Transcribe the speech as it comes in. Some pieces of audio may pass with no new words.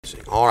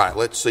All right,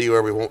 let's see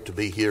where we want to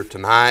be here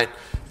tonight.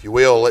 If you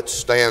will, let's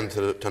stand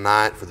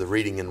tonight for the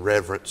reading and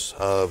reverence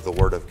of the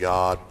Word of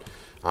God.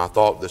 I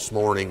thought this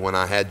morning when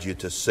I had you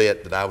to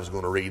sit that I was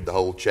going to read the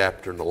whole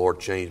chapter, and the Lord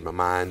changed my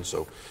mind.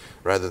 So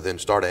rather than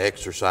start an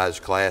exercise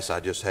class, I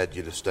just had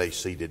you to stay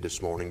seated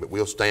this morning. But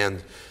we'll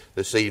stand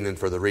this evening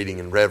for the reading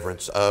and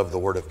reverence of the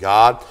Word of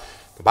God.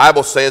 The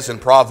Bible says in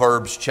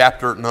Proverbs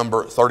chapter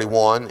number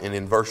 31 and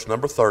in verse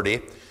number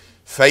 30,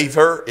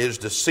 "Favor is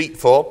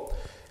deceitful,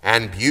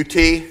 and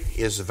beauty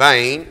is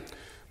vain,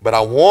 but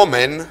a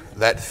woman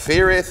that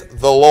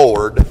feareth the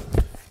Lord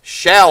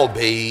shall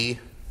be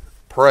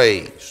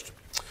praised.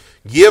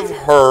 Give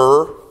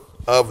her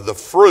of the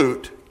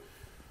fruit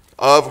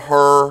of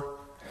her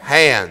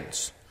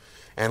hands,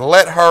 and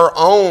let her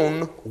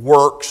own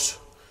works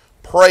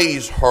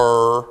praise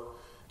her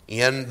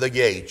in the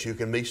gates." You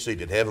can be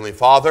seated. Heavenly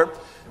Father,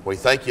 we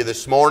thank you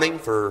this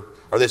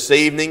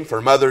evening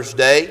for Mother's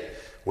Day.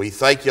 We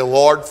thank you,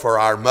 Lord, for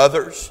our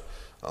mothers.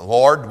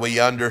 Lord, we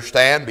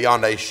understand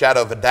beyond a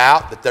shadow of a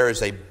doubt that there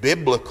is a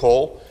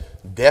biblical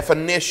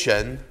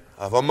definition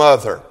of a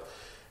mother.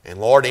 And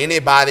Lord,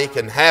 anybody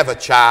can have a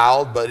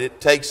child, but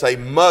it takes a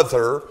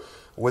mother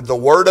with the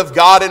Word of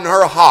God in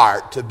her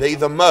heart to be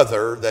the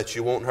mother that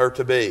you want her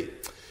to be.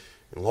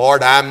 And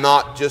Lord, I'm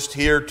not just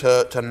here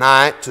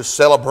tonight to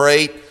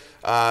celebrate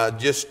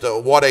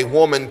what a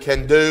woman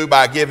can do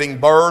by giving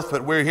birth,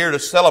 but we're here to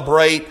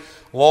celebrate,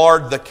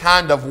 Lord, the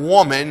kind of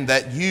woman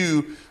that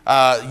you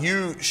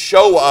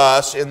show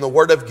us in the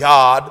Word of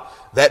God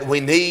that we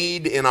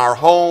need in our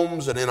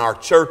homes and in our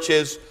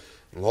churches.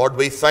 And Lord,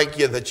 we thank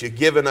you that you've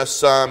given us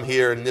some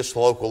here in this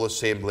local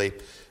assembly.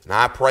 And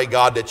I pray,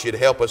 God, that you'd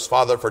help us,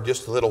 Father, for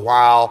just a little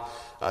while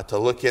to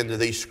look into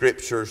these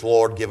Scriptures.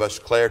 Lord, give us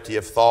clarity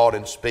of thought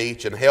and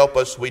speech, and help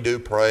us, we do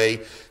pray,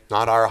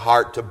 not our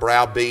heart to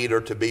browbeat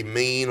or to be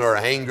mean or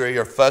angry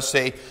or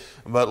fussy,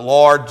 but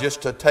Lord,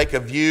 just to take a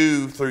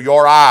view through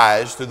your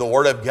eyes, through the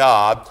Word of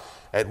God,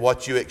 at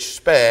what you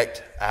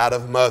expect out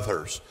of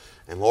mothers.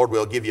 And Lord,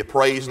 we'll give you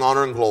praise and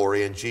honor and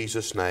glory in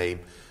Jesus'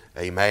 name.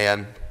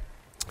 Amen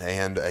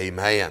and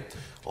amen.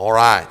 All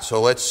right,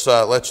 so let's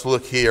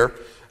look here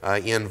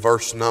in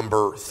verse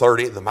number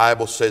 30. The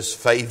Bible says,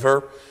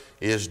 "Favor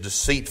is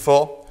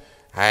deceitful,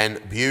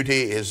 and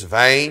beauty is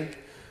vain,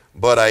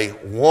 but a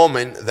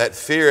woman that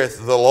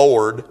feareth the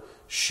Lord,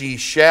 she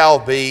shall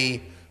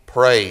be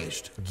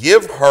praised.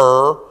 Give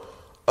her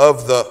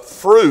of the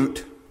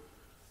fruit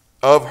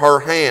of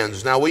her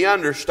hands." Now we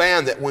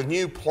understand that when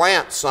you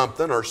plant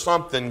something or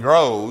something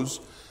grows,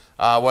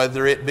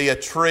 whether it be a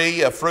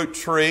tree, a fruit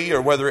tree,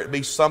 or whether it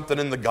be something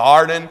in the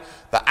garden,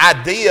 the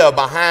idea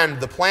behind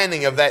the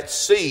planting of that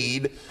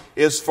seed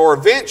is for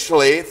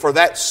eventually for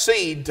that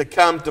seed to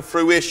come to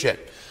fruition.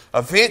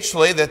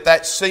 Eventually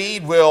that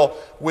seed will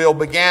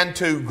begin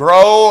to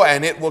grow,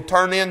 and it will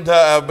turn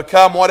into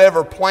become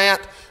whatever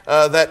plant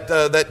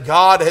that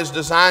God has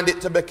designed it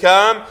to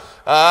become.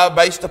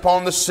 Based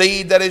upon the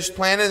seed that is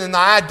planted. And the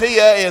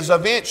idea is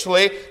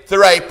eventually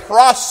through a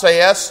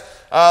process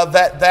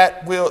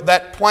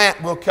that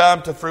plant will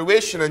come to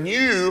fruition, and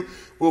you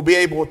will be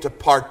able to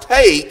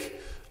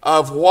partake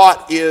of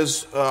what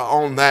is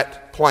on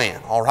that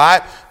plant. All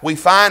right? We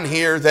find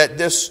here that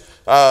this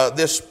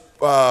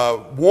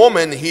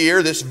woman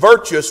here, this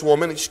virtuous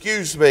woman,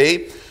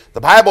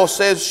 the Bible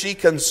says she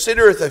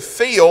considereth a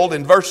field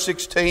in verse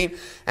 16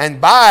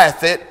 and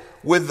buyeth it.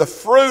 With the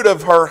fruit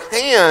of her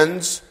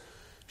hands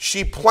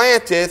she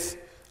planteth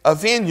a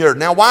vineyard.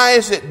 Now, why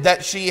is it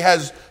that she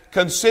has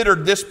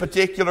considered this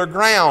particular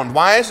ground?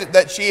 Why is it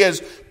that she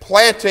is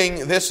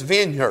planting this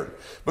vineyard?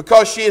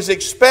 Because she is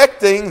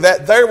expecting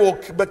that there will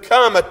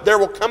come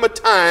a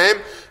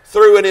time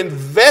through an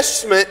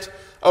investment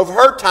of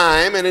her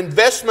time, an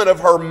investment of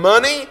her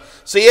money.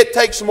 See, it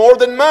takes more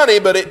than money,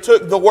 but it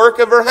took the work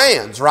of her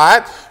hands,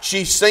 right?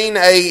 She's seen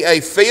a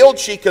field,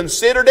 she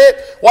considered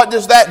it. What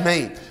does that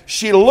mean?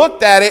 She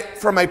looked at it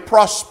from a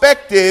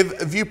prospective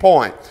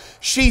viewpoint.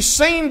 She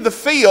seen the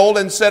field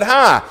and said,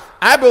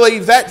 I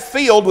believe that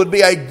field would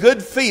be a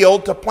good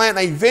field to plant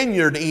a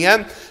vineyard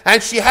in.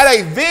 And she had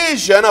a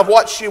vision of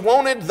what she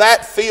wanted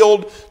that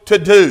field to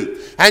do.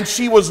 And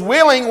she was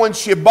willing, when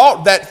she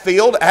bought that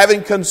field,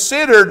 having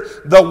considered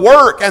the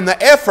work and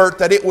the effort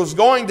that it was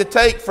going to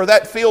take for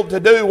that field to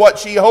do what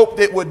she hoped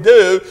it would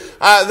do,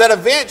 that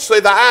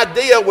eventually the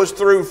idea was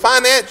through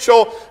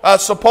financial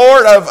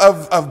support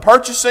of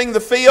purchasing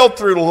the field,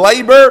 through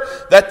labor,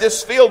 that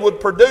this field would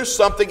produce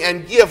something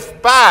and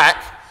give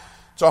back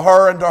to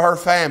her and to her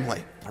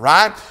family,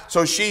 right?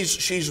 So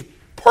she's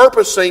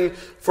purposing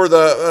for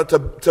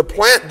to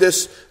plant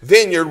this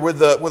vineyard with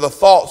the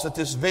thoughts that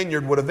this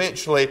vineyard would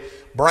eventually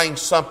bring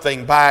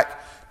something back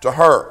to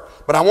her.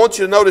 But I want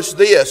you to notice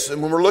this,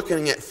 and when we're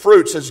looking at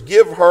fruit, it says,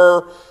 "Give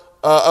her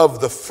of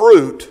the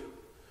fruit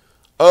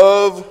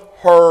of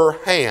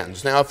her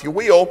hands." Now, if you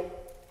will,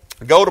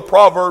 go to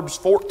Proverbs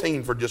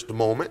 14 for just a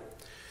moment,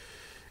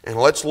 and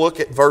let's look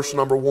at verse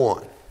number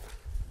 1.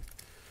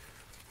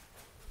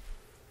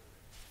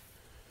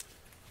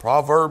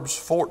 Proverbs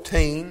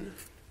 14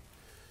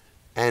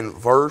 and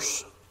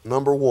verse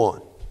number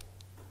 1.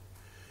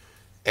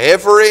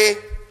 Every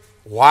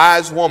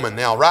wise woman.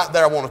 Now, right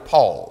there I want to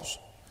pause.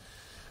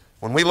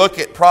 When we look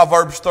at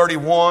Proverbs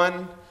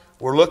 31,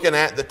 we're looking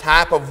at the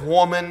type of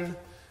woman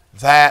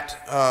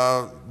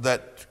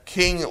that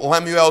King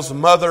Lemuel's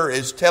mother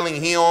is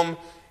telling him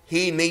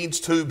he needs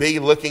to be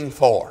looking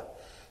for.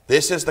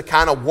 This is the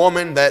kind of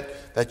woman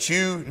that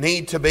you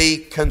need to be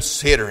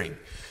considering.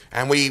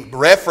 And we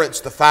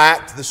referenced the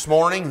fact this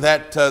morning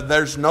that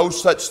there's no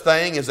such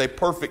thing as a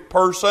perfect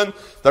person.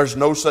 There's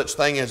no such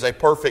thing as a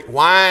perfect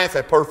wife,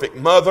 a perfect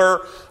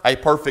mother, a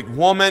perfect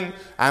woman.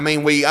 I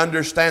mean, we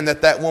understand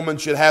that woman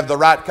should have the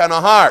right kind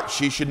of heart.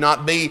 She should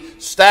not be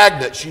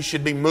stagnant. She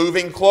should be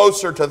moving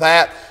closer to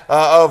that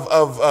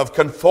of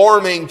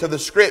conforming to the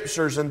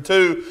Scriptures and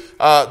to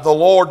the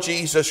Lord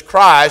Jesus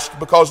Christ,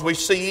 because we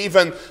see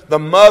even the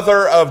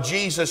mother of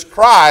Jesus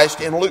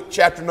Christ in Luke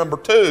chapter number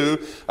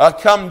 2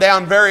 come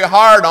down very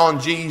hard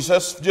on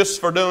Jesus just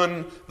for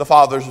doing the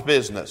Father's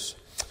business.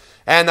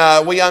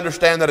 And we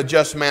understand that a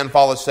just man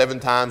falleth 7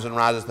 times and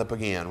riseth up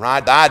again,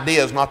 right? The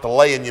idea is not to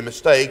lay in your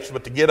mistakes,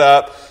 but to get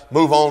up,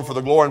 move on for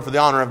the glory and for the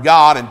honor of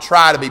God, and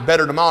try to be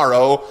better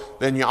tomorrow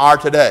than you are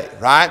today,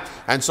 right?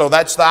 And so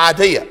that's the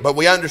idea. But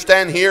we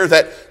understand here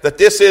that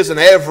this isn't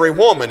every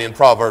woman in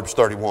Proverbs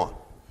 31.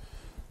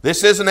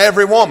 This isn't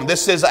every woman.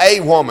 This is a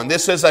woman.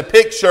 This is a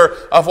picture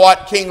of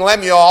what King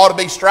Lemuel ought to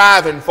be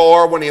striving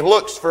for when he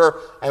looks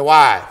for a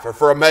wife or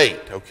for a mate,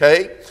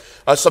 okay?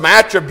 Some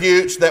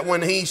attributes that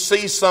when he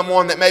sees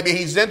someone that maybe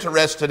he's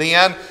interested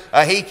in,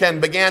 he can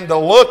begin to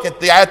look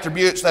at the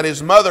attributes that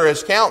his mother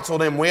has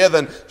counseled him with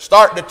and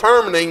start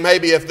determining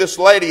maybe if this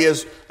lady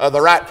is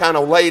the right kind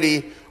of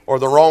lady or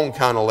the wrong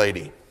kind of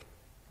lady.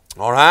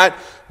 All right?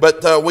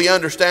 But we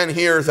understand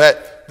here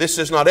that this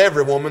is not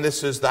every woman.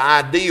 This is the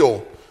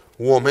ideal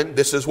woman.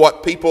 This is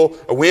what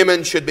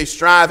women should be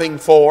striving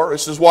for.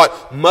 This is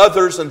what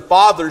mothers and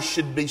fathers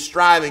should be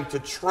striving to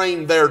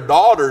train their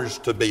daughters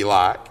to be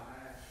like.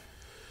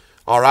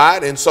 All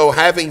right, and so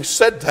having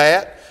said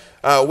that,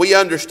 we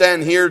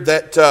understand here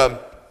that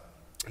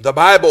the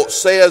Bible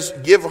says,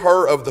 give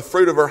her of the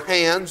fruit of her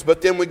hands,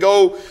 but then we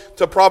go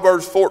to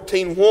Proverbs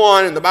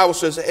 14:1, and the Bible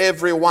says,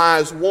 every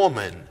wise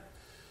woman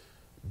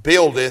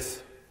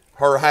buildeth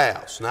her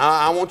house. Now,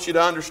 I want you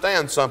to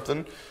understand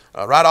something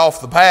right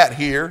off the bat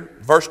here.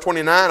 Verse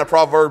 29 of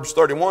Proverbs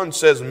 31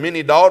 says,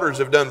 many daughters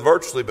have done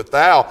virtuously, but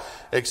thou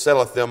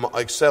excellest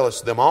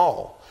them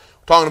all.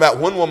 We're talking about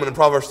one woman in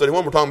Proverbs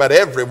 31. We're talking about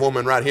every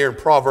woman right here in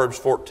Proverbs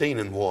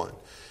 14:1.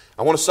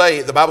 I want to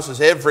say, the Bible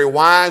says, every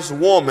wise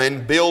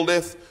woman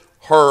buildeth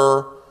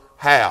her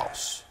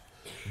house,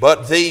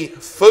 but the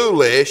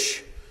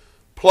foolish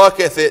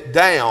plucketh it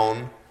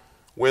down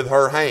with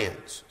her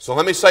hands. So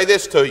let me say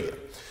this to you.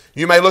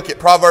 You may look at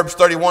Proverbs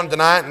 31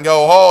 tonight and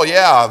go, oh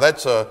yeah,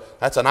 that's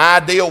an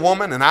ideal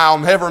woman, and I'll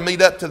never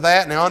meet up to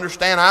that. Now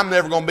understand, I'm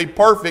never going to be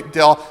perfect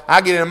till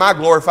I get in my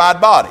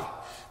glorified body,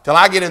 till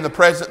I get in the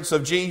presence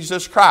of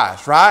Jesus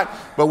Christ, right?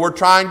 But we're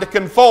trying to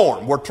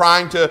conform. We're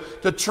trying to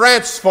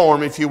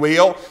transform, if you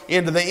will,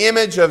 into the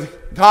image of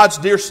God's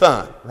dear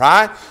Son,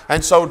 right?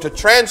 And so to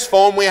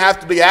transform, we have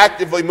to be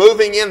actively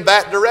moving in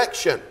that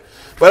direction.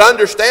 But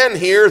understand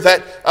here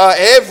that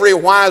every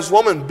wise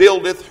woman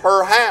buildeth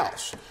her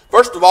house.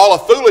 First of all, a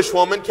foolish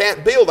woman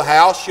can't build a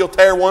house, she'll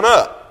tear one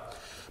up.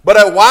 But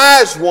a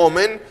wise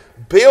woman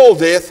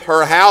buildeth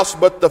her house,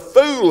 but the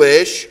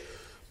foolish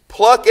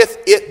plucketh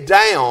it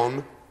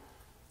down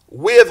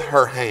with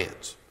her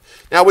hands.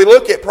 Now we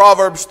look at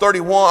Proverbs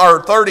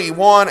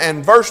 31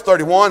 and verse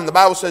 31, and the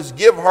Bible says,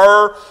 give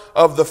her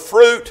of the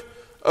fruit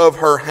of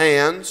her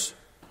hands,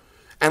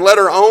 and let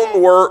her own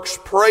works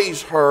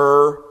praise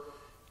her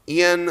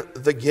in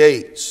the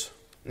gates.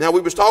 Now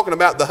we was talking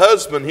about the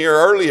husband here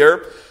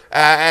earlier,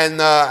 and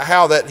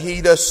how that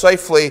he does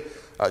safely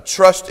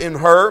trust in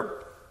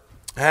her.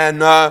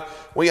 And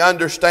we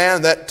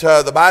understand that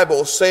the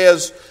Bible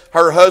says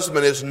her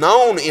husband is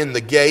known in the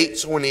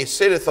gates when he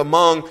sitteth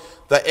among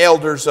the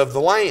elders of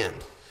the land.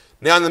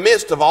 Now in the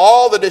midst of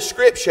all the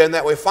description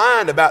that we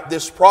find about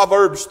this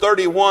Proverbs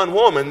 31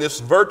 woman,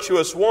 this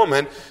virtuous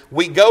woman,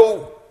 we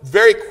go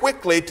very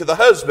quickly to the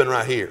husband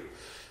right here.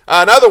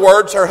 In other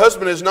words, her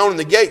husband is known in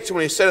the gates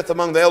when he sitteth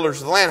among the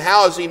elders of the land.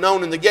 How is he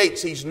known in the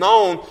gates? He's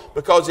known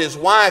because his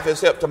wife has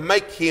helped to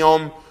make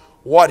him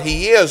what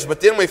he is.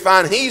 But then we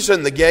find he's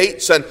in the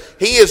gates, and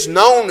he is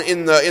known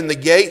in the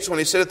gates when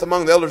he sitteth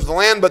among the elders of the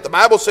land. But the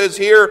Bible says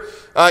here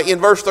in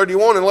verse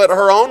 31, and let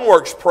her own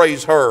works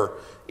praise her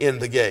in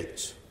the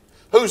gates.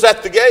 Who's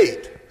at the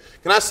gate?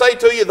 Can I say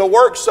to you, the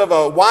works of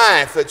a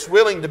wife that's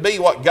willing to be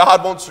what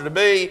God wants her to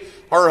be,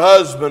 her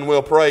husband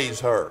will praise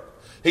her.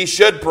 He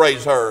should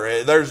praise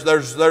her.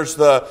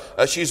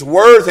 She's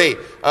worthy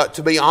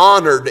to be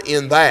honored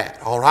in that.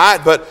 All right,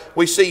 but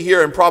we see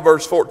here in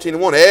Proverbs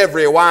 14:1,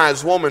 every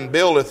wise woman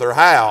buildeth her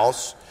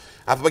house.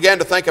 I've began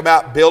to think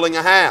about building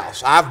a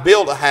house. I've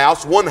built a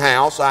house, one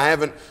house. I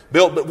haven't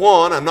built but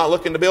one. I'm not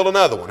looking to build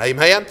another one.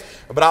 Amen.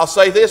 But I'll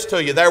say this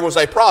to you: there was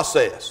a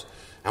process.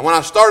 And when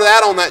I started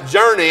out on that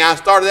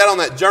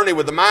journey,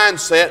 with the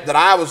mindset that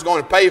I was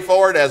going to pay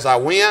for it as I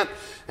went.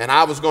 and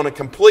I was going to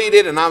complete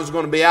it, and I was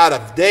going to be out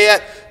of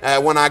debt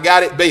when I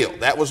got it built.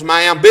 That was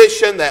my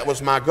ambition. That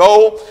was my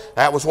goal.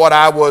 That was what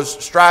I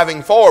was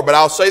striving for. But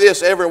I'll say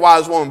this, every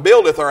wise woman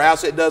buildeth her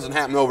house. It doesn't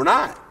happen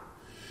overnight.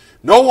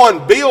 No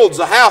one builds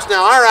a house.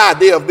 Now, our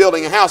idea of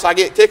building a house, I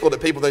get tickled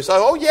at people. They say,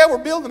 oh, yeah, we're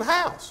building a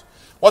house.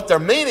 What they're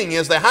meaning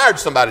is they hired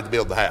somebody to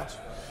build the house.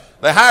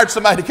 They hired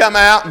somebody to come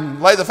out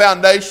and lay the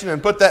foundation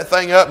and put that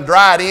thing up and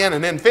dry it in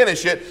and then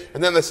finish it.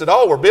 And then they said,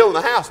 oh, we're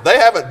building a house. They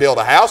haven't built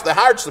a house. They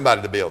hired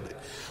somebody to build it.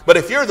 But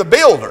if you're the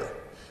builder,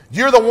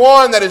 you're the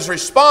one that is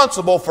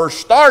responsible for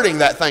starting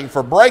that thing,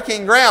 for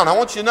breaking ground. I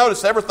want you to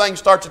notice everything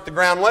starts at the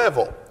ground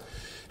level.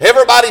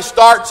 Everybody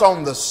starts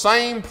on the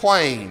same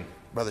plane,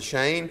 Brother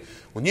Shane.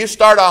 When you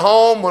start a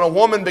home, when a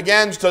woman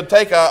begins to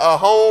take a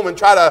home and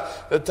try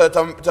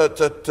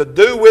to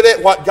do with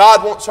it what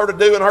God wants her to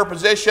do in her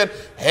position,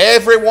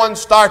 everyone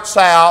starts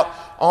out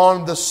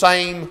on the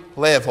same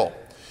level.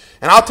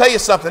 And I'll tell you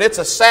something, it's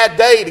a sad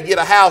day to get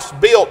a house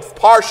built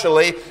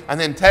partially and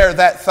then tear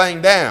that thing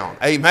down.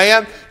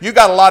 Amen? You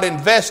got a lot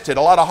invested,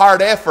 a lot of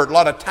hard effort, a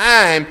lot of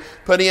time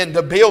put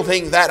into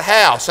building that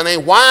house. And a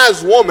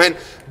wise woman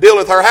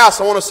buildeth her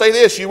house. I want to say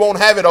this, you won't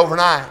have it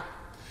overnight.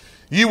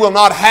 You will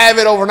not have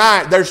it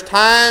overnight. There's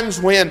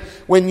times when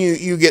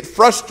you get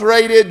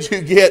frustrated, you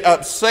get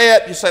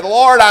upset. You say,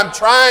 Lord, I'm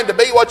trying to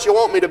be what you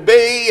want me to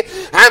be.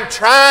 I'm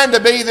trying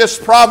to be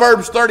this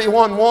Proverbs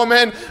 31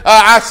 woman.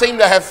 I seem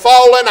to have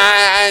fallen.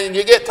 And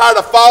you get tired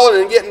of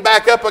falling and getting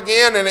back up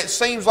again, and it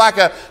seems like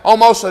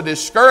almost a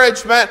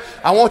discouragement.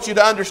 I want you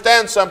to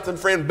understand something,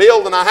 friend.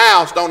 Building a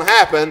house don't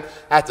happen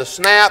at the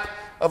snap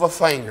of a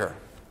finger.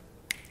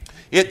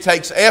 It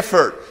takes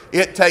effort.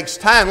 It takes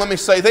time. Let me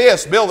say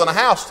this, building a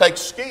house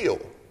takes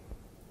skill.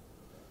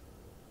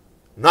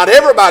 Not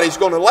everybody's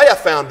going to lay a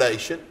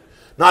foundation.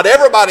 Not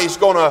everybody's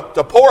going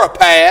to pour a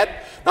pad.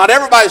 Not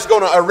everybody's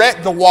going to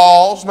erect the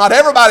walls. Not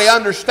everybody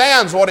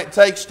understands what it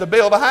takes to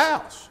build a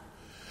house.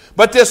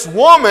 But this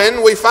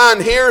woman, we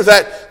find here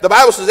that the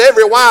Bible says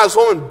every wise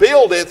woman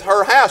buildeth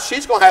her house.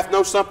 She's going to have to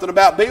know something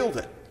about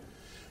building.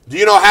 Do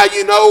you know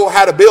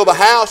how to build a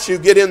house? You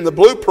get in the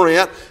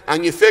blueprint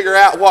and you figure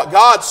out what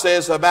God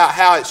says about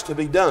how it's to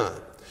be done.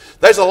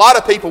 There's a lot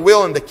of people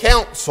willing to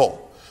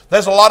counsel.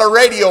 There's a lot of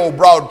radio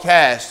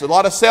broadcasts, a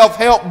lot of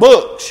self-help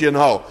books,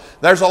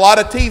 There's a lot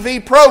of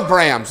TV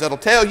programs that'll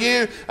tell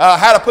you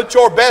how to put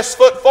your best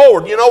foot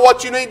forward. You know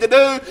what you need to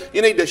do?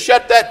 You need to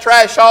shut that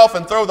trash off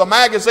and throw the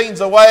magazines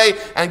away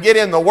and get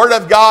in the Word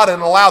of God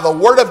and allow the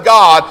Word of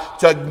God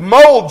to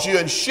mold you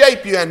and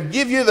shape you and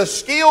give you the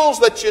skills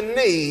that you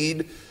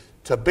need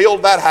to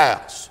build that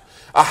house.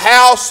 A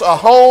house, a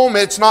home,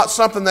 it's not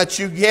something that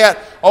you get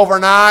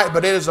overnight,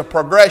 but it is a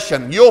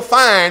progression. You'll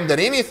find that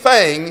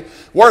anything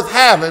worth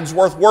having is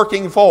worth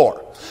working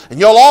for. And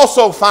you'll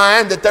also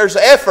find that there's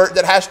effort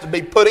that has to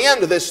be put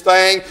into this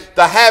thing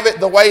to have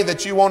it the way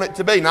that you want it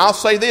to be. Now I'll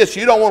say this,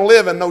 you don't want to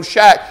live in no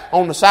shack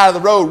on the side of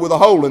the road with a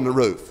hole in the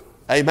roof.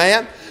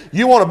 Amen?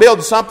 You want to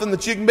build something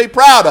that you can be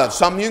proud of,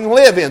 something you can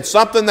live in,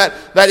 something that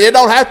it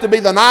don't have to be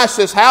the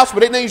nicest house,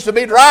 but it needs to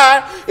be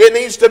dry, it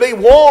needs to be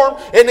warm,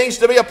 it needs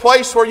to be a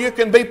place where you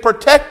can be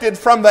protected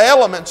from the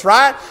elements,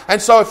 right?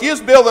 And so if you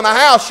was building a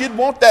house, you'd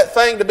want that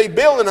thing to be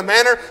built in a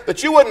manner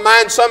that you wouldn't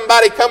mind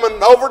somebody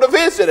coming over to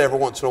visit every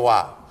once in a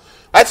while.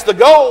 That's the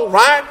goal,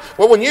 right?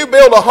 Well, when you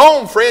build a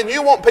home, friend,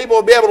 you want people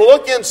to be able to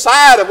look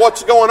inside of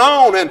what's going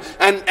on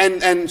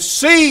and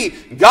see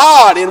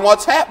God in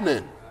what's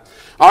happening.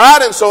 All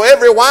right, and so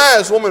every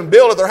wise woman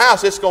buildeth her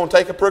house. It's going to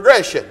take a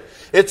progression.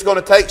 It's going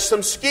to take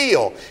some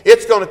skill.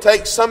 It's going to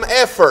take some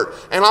effort.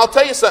 And I'll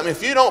tell you something,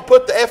 if you don't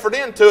put the effort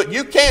into it,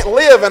 you can't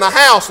live in a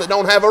house that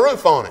don't have a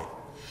roof on it.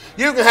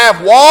 You can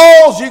have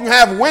walls, you can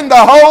have window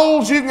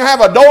holes, you can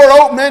have a door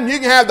opening, you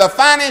can have the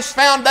finest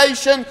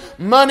foundation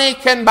money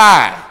can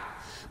buy.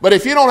 But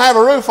if you don't have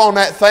a roof on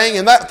that thing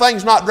and that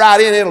thing's not dried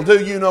in, it'll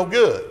do you no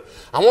good.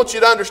 I want you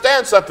to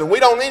understand something. We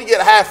don't need to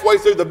get halfway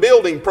through the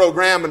building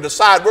program and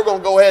decide we're going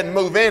to go ahead and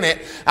move in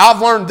it.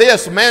 I've learned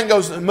this. A man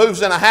goes and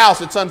moves in a house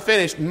that's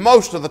unfinished.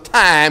 Most of the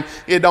time,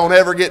 it don't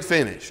ever get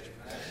finished.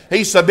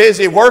 He's so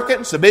busy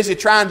working, so busy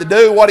trying to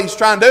do what he's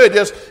trying to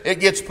do. It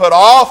gets put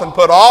off and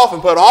put off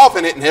and put off,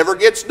 and it never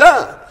gets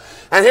done.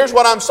 And here's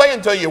what I'm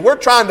saying to you. We're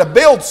trying to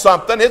build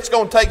something. It's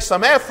going to take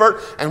some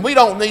effort, and we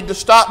don't need to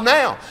stop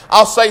now.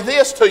 I'll say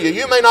this to you.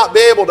 You may not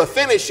be able to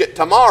finish it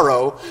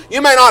tomorrow.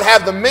 You may not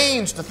have the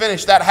means to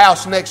finish that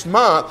house next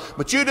month,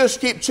 but you just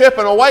keep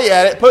chipping away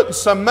at it, putting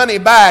some money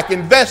back,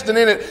 investing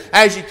in it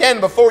as you can.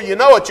 Before you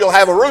know it, you'll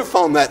have a roof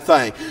on that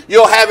thing.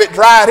 You'll have it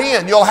dried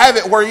in. You'll have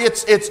it where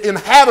it's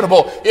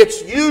inhabitable.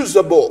 It's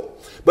usable.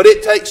 But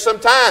it takes some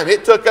time.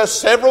 It took us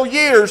several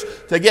years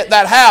to get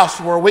that house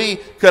where we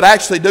could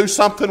actually do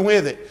something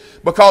with it,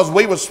 because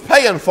we was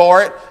paying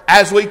for it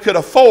as we could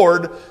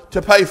afford to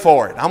pay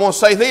for it. I'm going to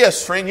say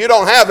this, friend, you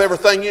don't have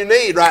everything you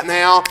need right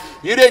now.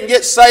 You didn't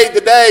get saved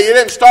today. You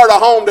didn't start a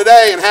home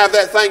today and have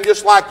that thing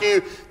just like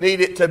you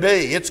need it to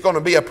be. It's going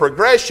to be a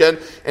progression,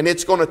 and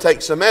it's going to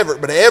take some effort.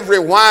 But every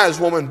wise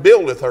woman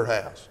buildeth her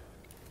house.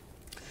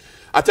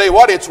 I tell you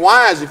what, it's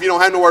wise if you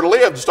don't have nowhere to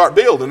live to start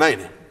building,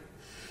 ain't it?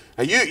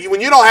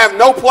 When you don't have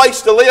no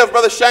place to live,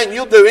 Brother Shane,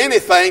 you'll do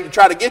anything to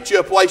try to get you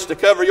a place to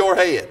cover your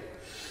head.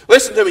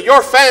 Listen to me,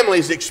 your family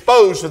is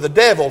exposed to the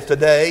devil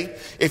today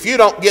if you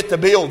don't get to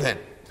building.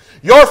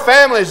 Your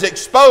family is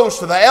exposed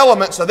to the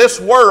elements of this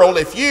world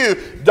if you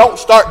don't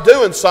start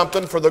doing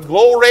something for the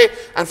glory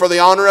and for the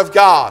honor of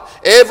God.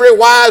 Every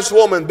wise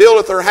woman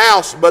buildeth her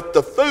house, but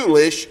the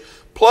foolish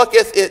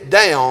plucketh it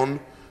down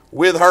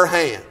with her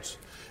hands.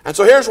 And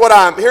so here's what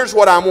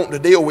I'm wanting to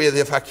deal with,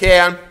 if I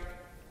can.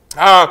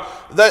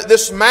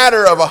 This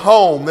matter of a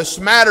home, this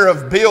matter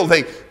of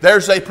building,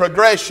 there's a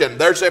progression,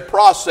 there's a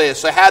process.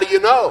 So how do you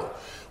know?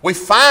 We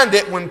find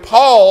it when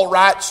Paul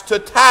writes to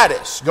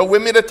Titus. Go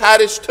with me to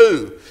Titus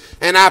 2.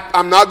 And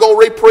I'm not going to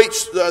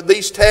re-preach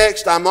these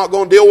texts. I'm not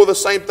going to deal with the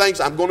same things.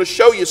 I'm going to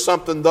show you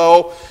something,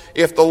 though,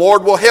 if the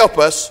Lord will help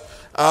us,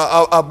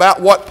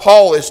 about what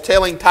Paul is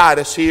telling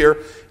Titus here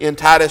in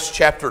Titus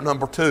chapter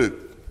number 2.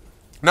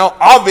 Now,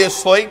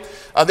 obviously,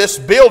 this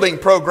building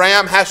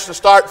program has to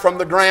start from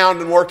the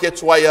ground and work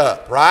its way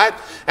up, right?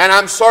 And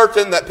I'm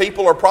certain that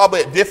people are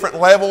probably at different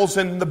levels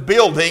in the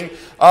building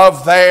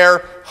of their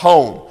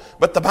home.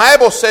 But the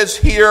Bible says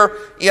here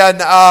in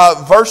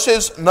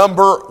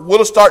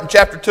we'll start in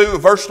chapter 2,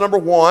 verse number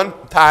 1,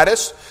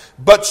 Titus,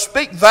 "But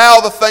speak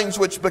thou the things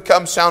which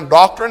become sound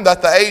doctrine,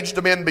 that the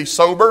aged men be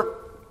sober,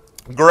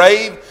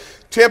 grave,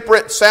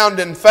 temperate, sound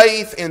in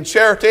faith, in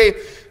charity,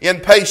 in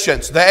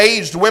patience. The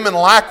aged women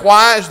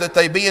likewise, that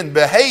they be in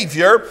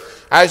behavior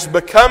as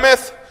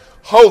becometh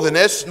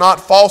holiness, not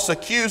false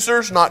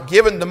accusers, not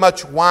given to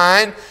much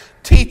wine,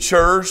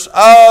 teachers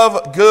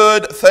of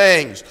good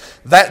things,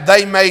 that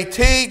they may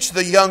teach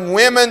the young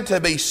women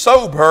to be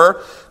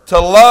sober, to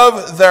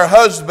love their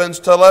husbands,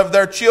 to love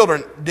their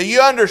children." Do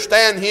you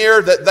understand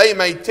here that they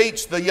may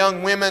teach the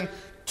young women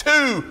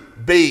to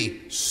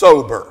be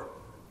sober?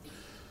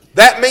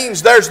 That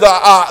means there's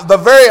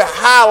the very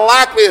high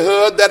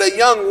likelihood that a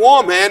young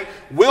woman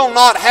will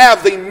not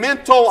have the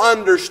mental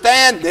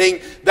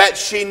understanding that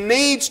she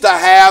needs to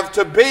have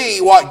to be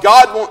what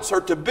God wants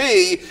her to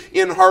be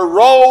in her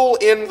role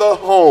in the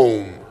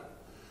home.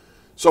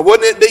 So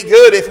wouldn't it be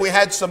good if we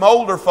had some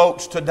older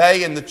folks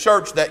today in the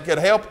church that could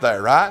help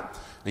there, right?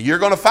 Now you're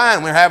going to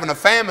find we're having a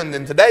famine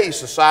in today's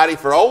society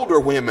for older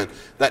women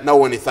that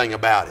know anything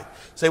about it.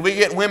 See, we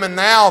get women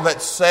now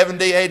that's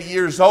 70, 80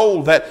 years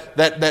old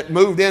that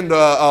moved into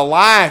a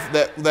life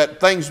that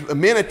things,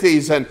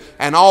 amenities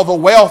and all the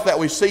wealth that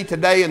we see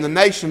today in the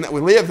nation that we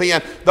live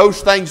in,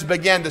 those things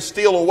began to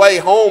steal away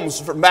homes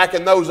from back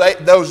in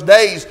those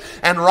days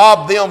and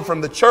rob them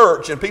from the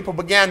church. And people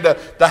began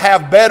to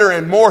have better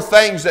and more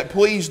things that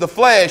please the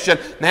flesh.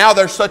 And now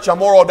there's such a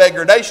moral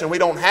degradation, we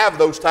don't have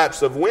those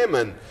types of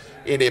women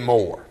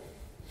anymore.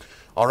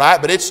 All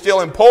right, but it's still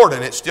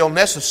important. It's still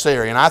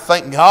necessary. And I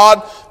thank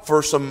God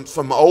for some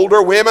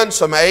older women,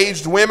 some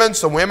aged women,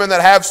 some women that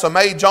have some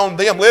age on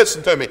them.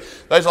 Listen to me.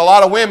 There's a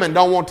lot of women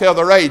don't want to tell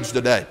their age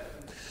today.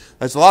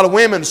 There's a lot of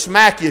women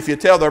smack you if you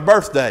tell their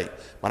birthday.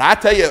 But I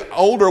tell you,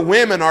 older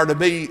women are to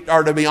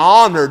be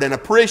honored and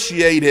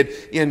appreciated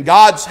in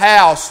God's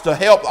house to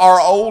help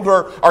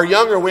our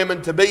younger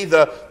women to be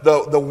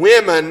the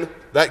women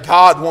that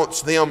God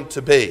wants them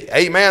to be.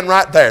 Amen,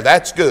 right there.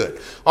 That's good.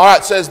 All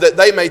right, it says that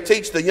they may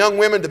teach the young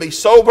women to be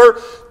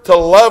sober, to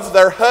love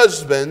their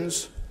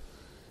husbands,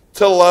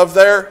 to love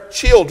their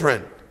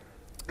children.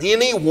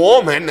 Any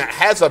woman that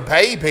has a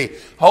baby,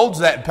 holds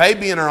that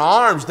baby in her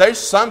arms, there's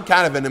some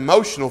kind of an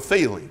emotional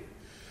feeling.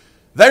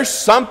 There's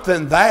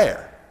something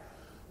there.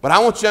 But I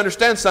want you to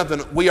understand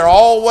something. We are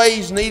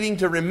always needing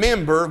to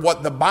remember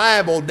what the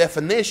Bible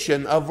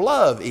definition of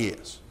love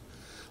is.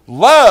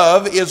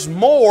 Love is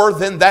more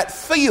than that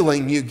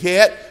feeling you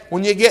get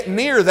when you get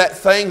near that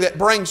thing that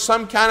brings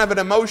some kind of an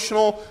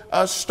emotional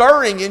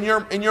stirring in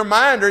your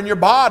mind or in your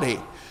body.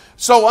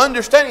 So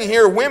understanding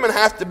here, women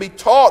have to be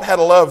taught how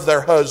to love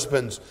their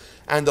husbands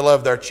and to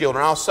love their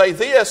children. I'll say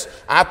this,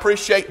 I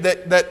appreciate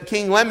that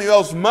King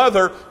Lemuel's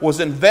mother was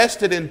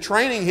invested in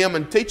training him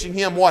and teaching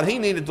him what he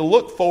needed to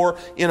look for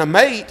in a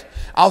mate.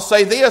 I'll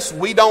say this,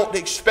 we don't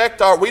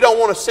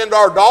want to send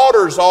our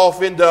daughters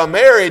off into a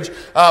marriage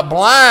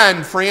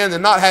blind, friend,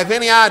 and not have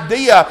any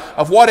idea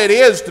of what it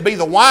is to be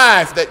the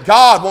wife that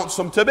God wants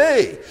them to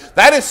be.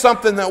 That is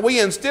something that we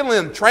instill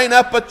in, train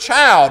up a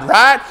child,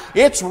 right?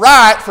 It's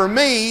right for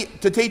me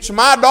to teach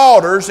my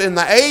daughters in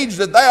the age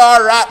that they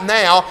are right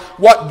now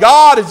what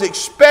God is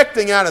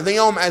expecting out of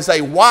them as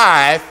a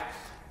wife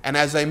and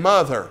as a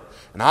mother.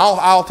 And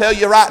I'll tell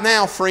you right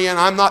now, friend,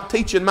 I'm not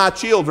teaching my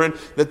children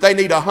that they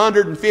need a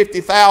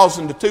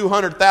 $150,000 to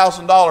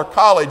 $200,000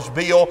 college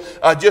bill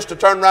just to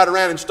turn right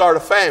around and start a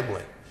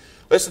family.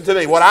 Listen to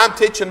me. What I'm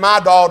teaching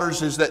my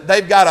daughters is that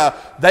they've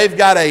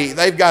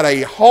got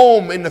a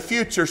home in the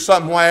future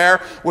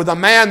somewhere with a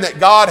man that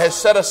God has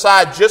set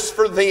aside just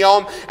for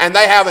them, and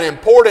they have an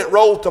important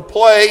role to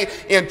play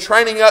in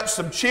training up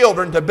some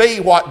children to be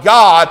what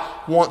God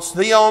wants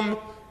them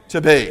to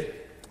be.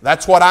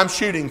 That's what I'm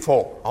shooting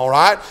for, all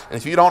right? And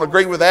if you don't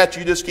agree with that,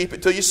 you just keep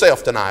it to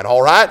yourself tonight,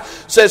 all right?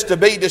 It says to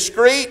be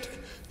discreet,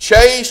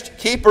 chaste,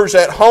 keepers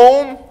at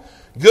home,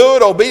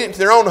 good, obedient to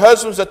their own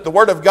husbands, that the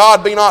word of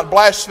God be not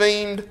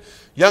blasphemed.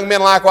 Young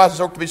men likewise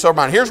exhort to be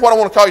sober-minded. Here's what I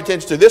want to call your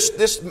attention to.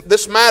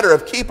 This matter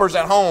of keepers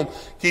at home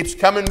keeps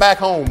coming back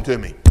home to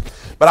me.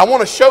 But I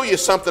want to show you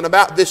something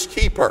about this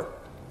keeper.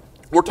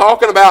 We're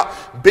talking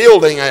about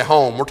building a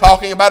home. We're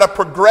talking about a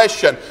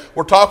progression.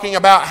 We're talking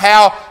about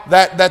how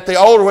that the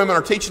older women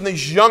are teaching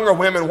these younger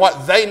women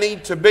what they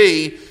need to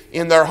be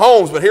in their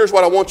homes. But here's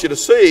what I want you to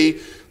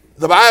see.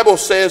 The Bible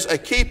says a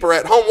keeper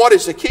at home. What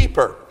is a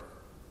keeper?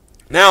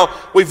 Now,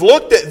 we've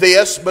looked at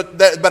this, but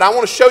I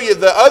want to show you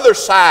the other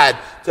side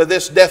to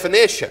this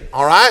definition,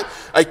 all right?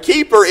 A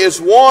keeper is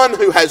one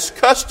who has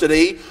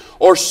custody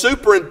or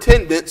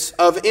superintendence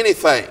of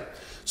anything.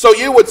 So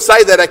you would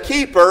say that a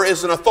keeper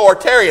is an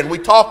authoritarian. We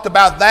talked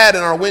about that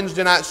in our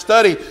Wednesday night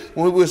study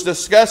when we was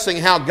discussing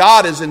how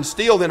God has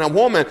instilled in a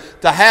woman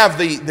to have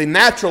the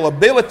natural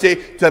ability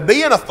to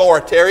be an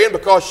authoritarian,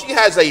 because she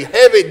has a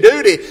heavy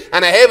duty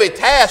and a heavy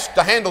task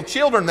to handle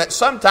children that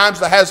sometimes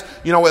they have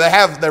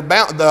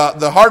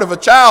the heart of a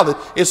child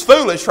is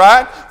foolish,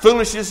 right?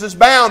 Foolishness is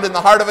bound in the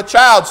heart of a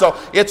child. So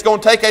it's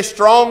going to take a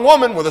strong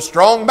woman with a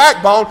strong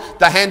backbone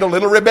to handle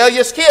little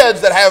rebellious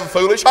kids that have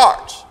foolish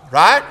hearts,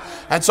 right?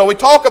 And so we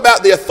talk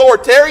about the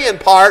authoritarian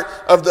part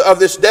of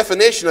this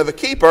definition of a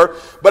keeper,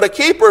 but a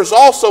keeper is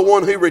also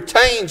one who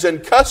retains in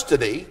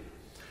custody,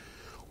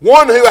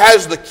 one who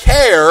has the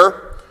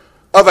care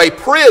of a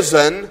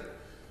prison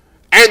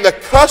and the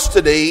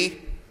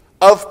custody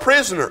of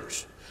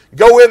prisoners.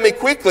 Go with me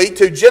quickly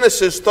to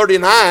Genesis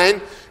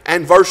 39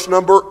 and verse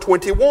number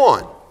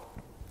 21.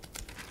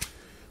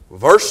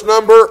 Verse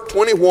number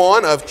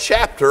 21 of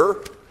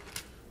chapter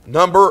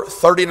number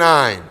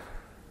 39.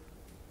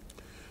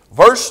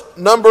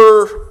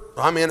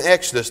 I'm in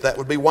Exodus. That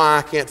would be why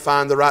I can't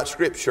find the right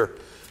scripture.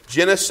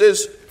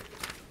 Genesis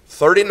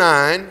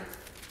 39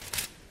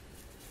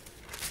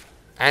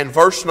 and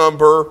verse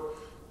number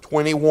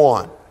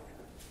 21.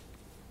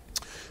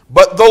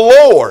 But the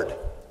Lord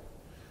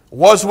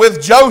was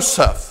with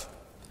Joseph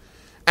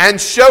and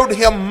showed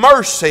him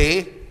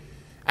mercy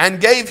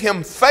and gave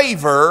him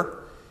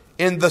favor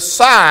in the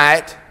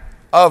sight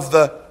of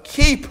the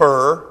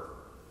keeper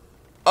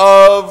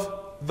of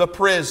the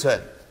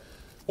prison.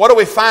 What are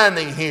we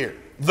finding here?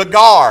 The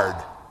guard.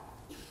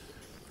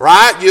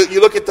 Right? You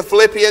look at the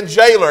Philippian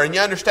jailer, and you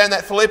understand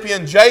that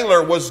Philippian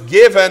jailer was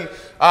given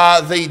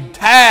the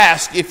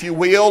task, if you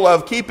will,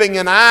 of keeping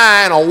an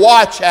eye and a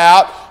watch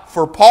out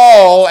for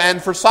Paul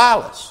and for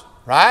Silas.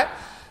 Right?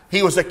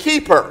 He was a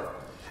keeper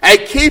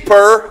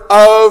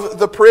of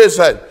the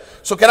prison.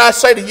 So can I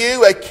say to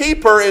you, a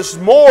keeper is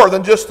more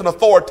than just an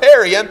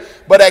authoritarian,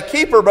 but a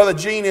keeper, Brother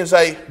Gene, is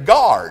a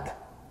guard.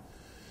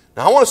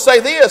 Now, I want to say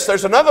this.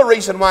 There's another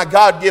reason why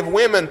God gave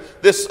women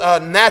this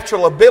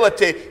natural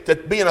ability to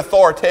be an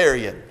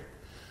authoritarian.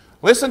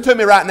 Listen to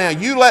me right now.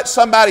 You let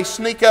somebody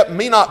sneak up,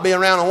 me not be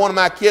around, on one of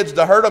my kids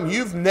to hurt them,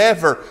 you've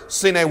never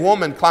seen a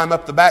woman climb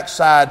up the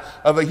backside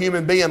of a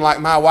human being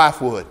like my wife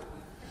would.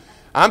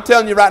 I'm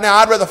telling you right now,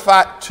 I'd rather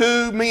fight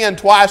two men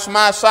twice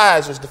my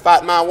size as to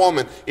fight my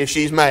woman if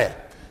she's mad.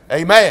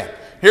 Amen.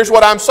 Here's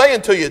what I'm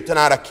saying to you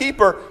tonight. A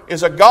keeper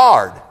is a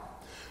guard.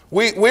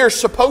 We're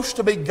supposed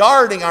to be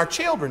guarding our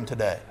children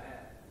today.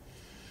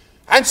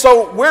 And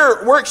so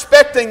we're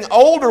expecting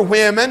older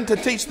women to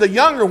teach the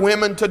younger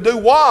women to do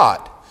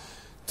what?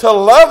 To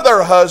love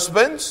their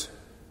husbands,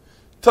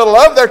 to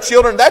love their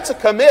children. That's a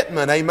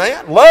commitment,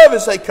 amen? Love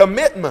is a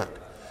commitment.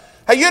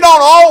 Hey, you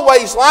don't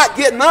always like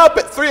getting up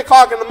at 3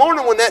 o'clock in the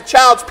morning when that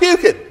child's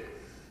puking.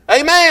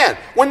 Amen.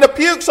 When the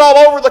puke's all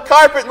over the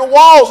carpet and the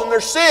walls and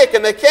they're sick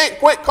and they can't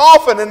quit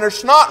coughing and there's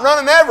snot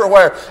running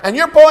everywhere and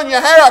you're pulling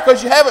your hair out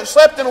because you haven't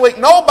slept in a week,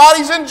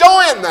 nobody's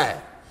enjoying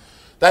that.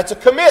 That's a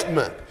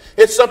commitment.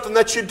 It's something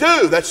that you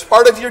do. That's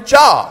part of your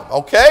job,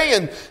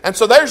 okay? And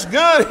so there's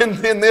good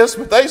in this,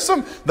 but there's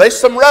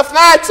some rough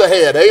nights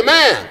ahead,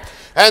 amen.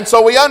 And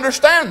so we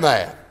understand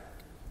that.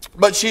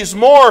 But she's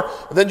more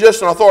than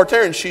just an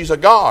authoritarian. She's a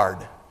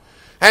guard.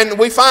 And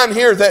we find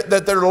here that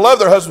they're to love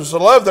their husbands, to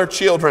love their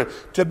children,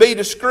 to be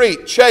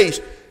discreet,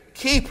 chaste,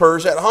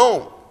 keepers at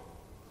home.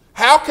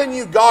 How can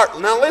you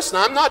guard? Now listen,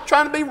 I'm not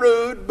trying to be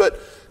rude, but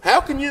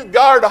how can you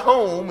guard a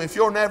home if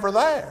you're never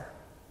there?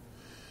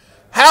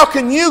 How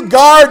can you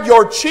guard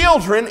your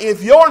children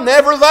if you're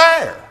never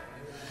there?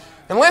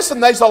 And listen,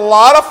 there's a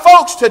lot of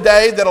folks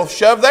today that'll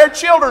shove their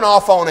children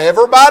off on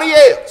everybody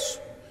else.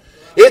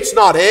 It's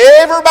not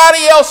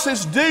everybody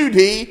else's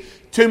duty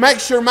to make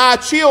sure my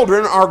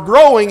children are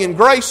growing in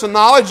grace and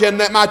knowledge, and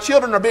that my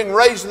children are being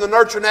raised in the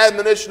nurture and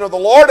admonition of the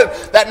Lord, and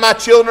that my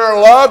children are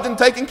loved and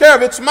taken care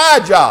of. It's my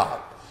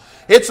job.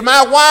 It's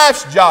my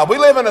wife's job. We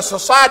live in a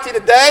society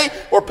today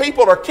where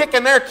people are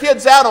kicking their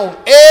kids out on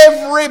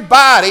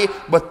everybody,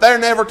 but they're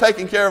never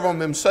taking care of them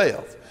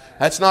themselves.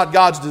 That's not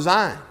God's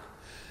design.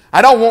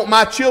 I don't want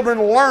my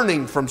children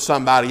learning from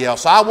somebody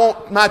else. I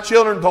want my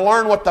children to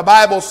learn what the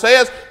Bible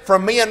says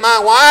from me and my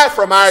wife,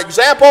 from our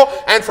example,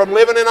 and from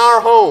living in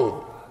our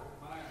home.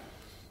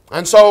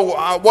 And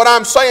so what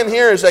I'm saying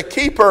here is a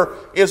keeper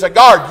is a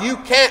guard. You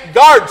can't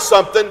guard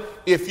something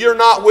if you're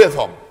not with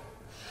them.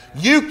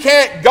 You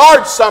can't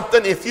guard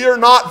something if you're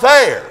not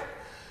there.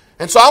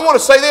 And so I want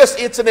to say this,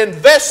 it's an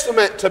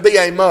investment to be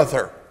a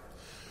mother.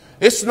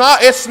 It's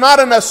not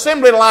an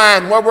assembly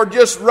line where we're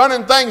just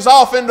running things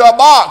off into a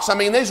box. I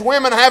mean, these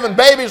women having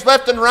babies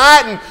left and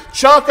right and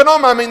chunking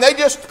them. I mean, they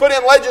just put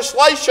in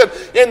legislation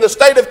in the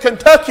state of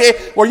Kentucky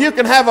where you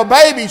can have a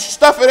baby,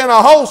 stuff it in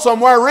a hole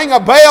somewhere, ring a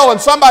bell, and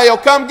somebody will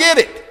come get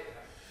it.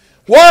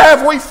 Where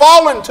have we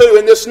fallen to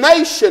in this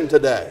nation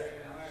today?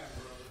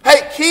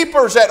 Hey,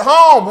 keepers at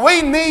home,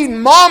 we need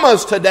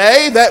mamas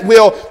today that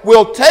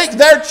will take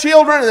their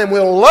children and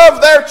will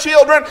love their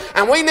children.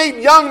 And we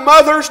need young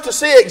mothers to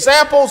see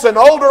examples in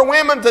older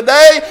women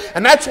today.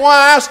 And that's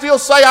why I still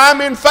say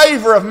I'm in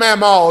favor of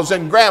mamas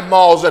and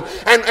grandmas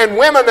and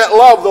women that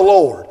love the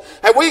Lord.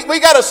 And we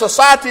got a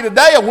society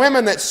today of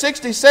women that's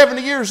 60,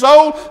 70 years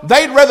old.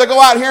 They'd rather go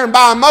out here and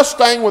buy a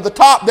Mustang with the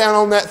top down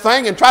on that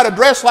thing and try to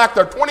dress like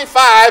they're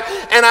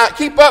 25 and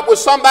keep up with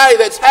somebody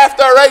that's half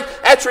their age.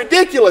 That's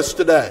ridiculous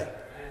today.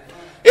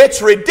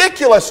 It's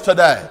ridiculous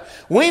today.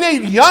 We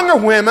need younger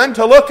women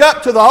to look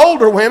up to the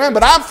older women,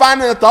 but I'm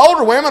finding that the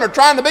older women are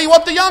trying to be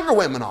what the younger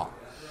women are.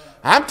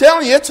 I'm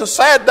telling you, it's a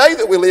sad day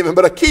that we live in,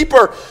 but a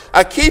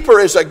keeper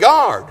is a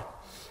guard.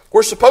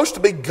 We're supposed to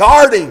be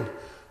guarding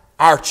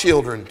our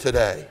children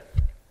today.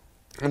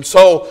 And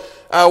so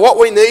what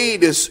we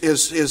need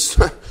is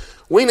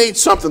we need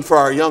something for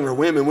our younger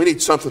women. We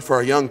need something for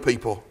our young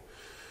people.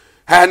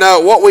 And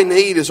what we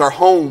need is our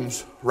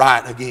homes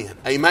right again.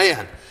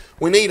 Amen.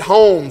 We need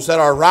homes that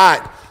are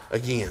right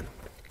again.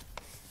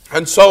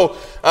 And so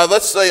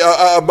let's say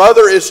a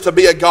mother is to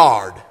be a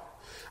guard.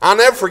 I'll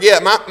never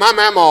forget, my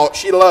mama,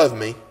 she loved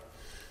me,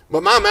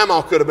 but my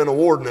mama could have been a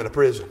warden at a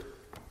prison.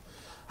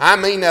 I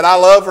mean that I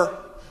love her.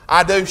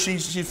 I do. She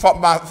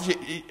fought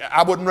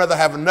I wouldn't rather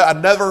have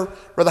I'd never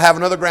rather have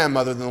another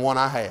grandmother than the one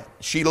I had.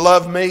 She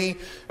loved me,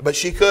 but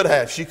she could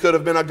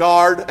have been a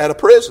guard at a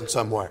prison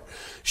somewhere.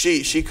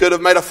 She could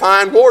have made a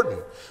fine warden.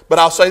 But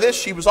I'll say this,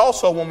 she was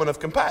also a woman of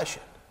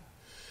compassion.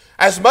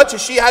 As much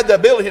as she had the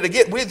ability to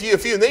get with you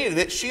if you needed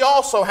it, she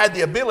also had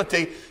the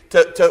ability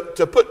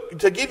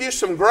to give you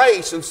some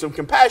grace and some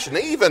compassion.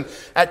 Even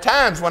at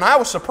times when I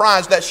was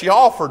surprised that she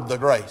offered the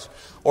grace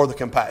or the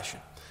compassion.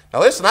 Now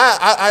listen,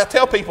 I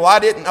tell people I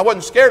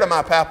wasn't scared of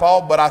my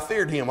papaw, but I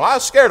feared him. Well, I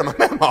was scared of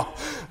my mama.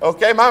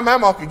 Okay, my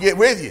mama could get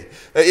with you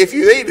if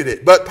you needed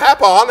it. But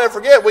papaw, I'll never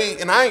forget,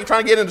 and I ain't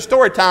trying to get into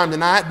story time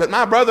tonight, but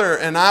my brother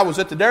and I was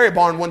at the dairy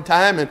barn one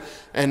time,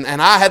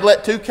 and I had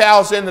let 2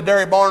 cows in the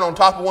dairy barn on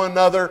top of one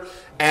another,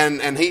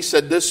 and he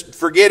said, just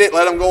forget it,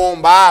 let them go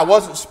on by. I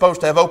wasn't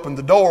supposed to have opened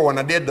the door when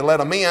I did to let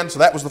them in, so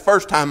that was the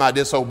first time I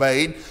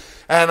disobeyed.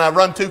 And I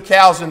run 2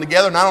 cows in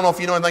together, and I don't know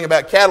if you know anything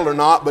about cattle or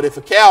not, but if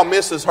a cow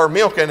misses her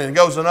milking and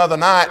goes another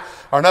night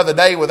or another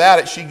day without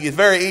it, she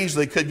very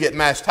easily could get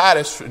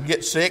mastitis,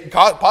 get sick,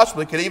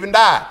 possibly could even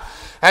die.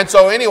 And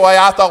so anyway,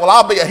 I thought, well,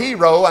 I'll be a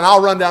hero, and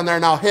I'll run down there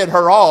and I'll head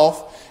her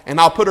off, and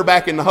I'll put her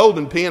back in the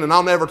holding pen, and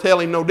I'll never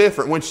tell him no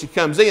different. When she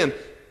comes in,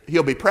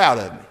 he'll be proud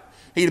of me.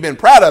 He'd have been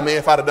proud of me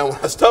if I'd have done what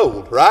I was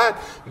told, right?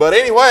 But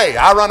anyway,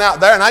 I run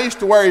out there, and I used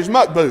to wear his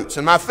muck boots,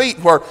 and my feet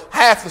were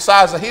half the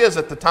size of his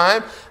at the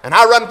time. And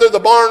I run through the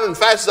barn as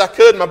fast as I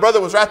could, and my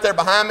brother was right there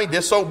behind me,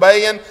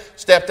 disobeying,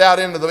 stepped out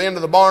into the end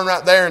of the barn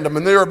right there, into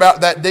manure about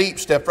that deep,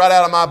 stepped right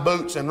out of my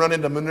boots and run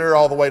into manure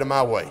all the way to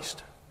my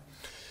waist.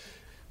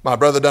 My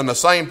brother done the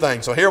same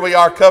thing. So here we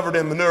are covered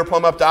in manure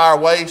plumb up to our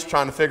waist,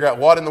 trying to figure out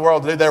what in the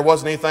world to do. There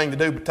wasn't anything to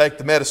do but take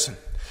the medicine.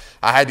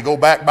 I had to go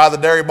back by the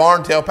dairy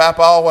barn, tell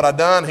Papa what I'd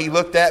done. He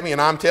looked at me,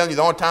 and I'm telling you,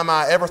 the only time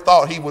I ever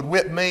thought he would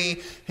whip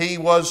me, he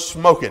was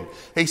smoking.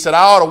 He said,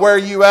 I ought to wear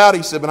you out.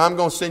 He said, but I'm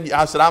going to send you.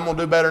 I said, I'm going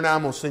to do better now.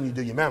 I'm going to send you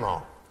to your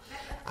mama.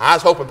 I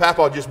was hoping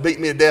Papa would just beat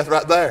me to death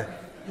right there.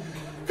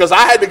 Because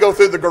I had to go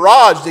through the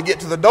garage to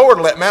get to the door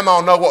to let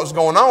Mama know what was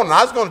going on, and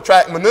I was going to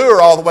track manure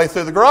all the way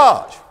through the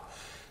garage.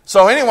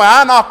 So anyway,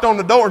 I knocked on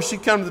the door, and she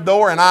come to the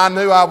door, and I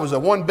knew I was a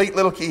one-beat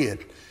little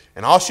kid.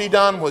 And all she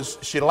done was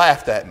she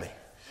laughed at me.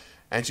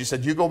 And she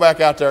said, you go back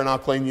out there and I'll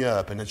clean you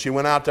up. And then she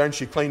went out there and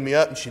she cleaned me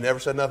up, and she never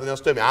said nothing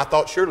else to me. I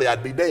thought surely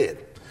I'd be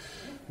dead.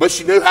 But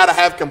she knew how to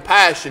have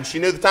compassion. She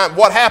knew the time.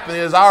 What happened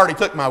is I already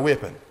took my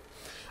whipping.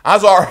 I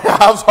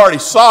was already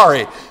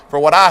sorry for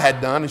what I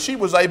had done, and she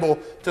was able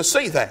to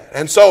see that.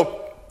 And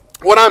so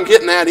what I'm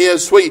getting at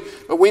is we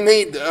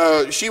need,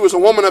 she was a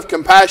woman of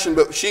compassion,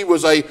 but she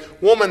was a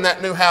woman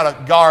that knew how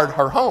to guard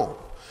her home.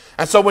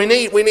 And so we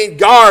need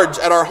guards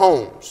at our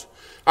homes.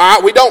 All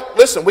right,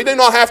 we do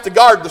not have to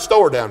guard the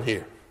store down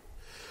here.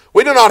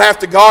 We do not have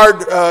to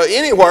guard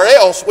anywhere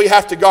else. We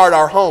have to guard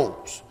our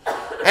homes.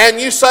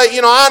 And you say,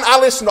 I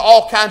listen to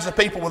all kinds of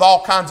people with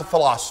all kinds of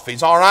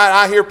philosophies, all right?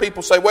 I hear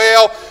people say,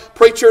 well,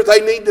 preacher,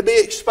 they need to be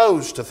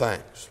exposed to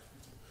things.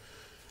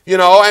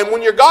 And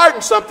when you're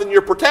guarding something,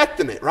 you're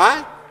protecting it,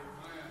 right?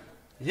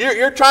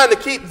 You're trying to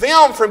keep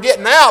them from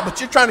getting out, but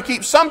you're trying to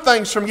keep some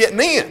things from getting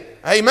in.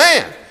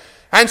 Amen.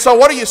 And so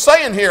what are you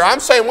saying here? I'm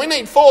saying we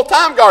need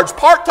full-time guards.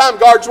 Part-time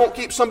guards won't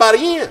keep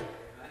somebody in.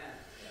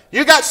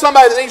 You got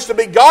somebody that needs to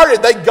be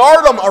guarded. They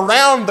guard them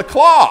around the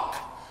clock.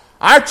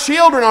 Our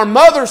children are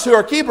mothers who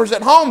are keepers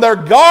at home. They're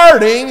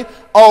guarding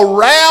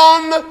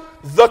around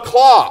the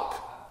clock.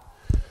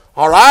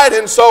 All right,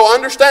 and so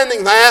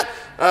understanding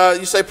that,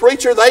 you say,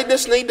 preacher, they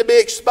just need to be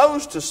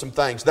exposed to some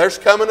things. There's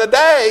coming a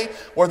day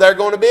where they're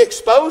going to be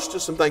exposed to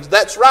some things.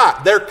 That's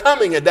right. There's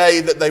coming a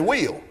day that they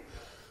will.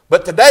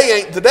 But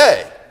today ain't the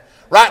day.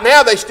 Right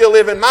now they still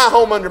live in my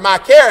home under my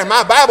care, and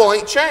my Bible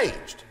ain't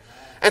changed.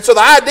 And so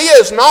the idea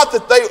is not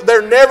that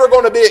they're never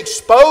going to be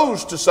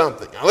exposed to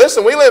something. Now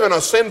listen, we live in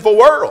a sinful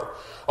world.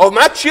 Oh,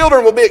 my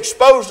children will be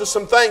exposed to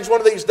some things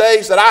one of these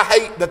days that I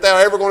hate that they're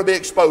ever going to be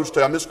exposed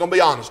to. I'm just going to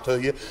be honest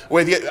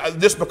with you,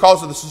 just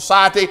because of the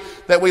society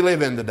that we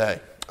live in today.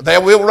 They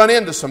will run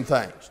into some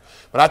things.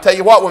 But I tell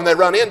you what, when they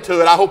run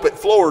into it, I hope it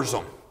floors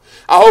them.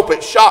 I hope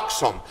it shocks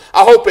them.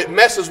 I hope it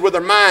messes with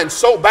their mind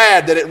so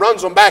bad that it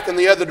runs them back in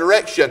the other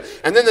direction.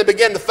 And then they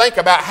begin to think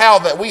about how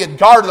that we had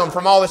guarded them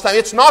from all this time.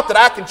 It's not that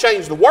I can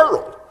change the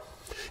world.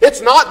 It's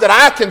not that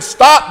I can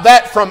stop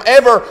that from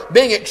ever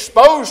being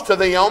exposed to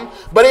them,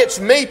 but it's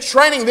me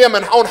training them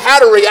on how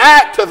to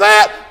react to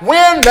that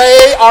when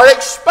they are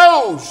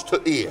exposed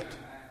to it.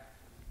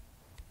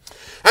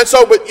 And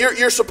so, but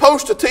you're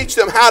supposed to teach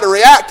them how to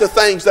react to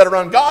things that are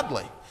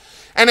ungodly.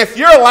 And if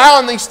you're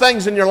allowing these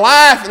things in your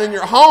life and in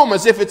your home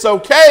as if it's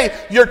okay,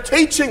 you're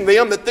teaching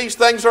them that these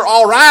things are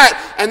all right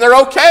and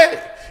they're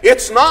okay.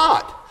 It's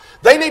not.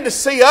 They need to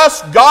see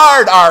us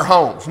guard our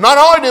homes. Not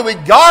only do we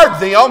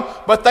guard them,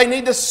 but they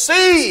need to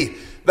see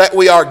that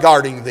we are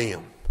guarding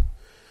them.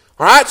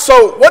 All right,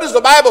 so what does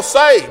the Bible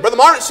say? Brother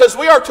Martin says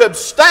we are to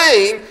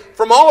abstain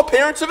from all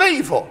appearance of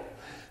evil.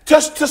 To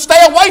stay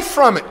away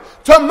from it,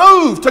 to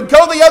move, to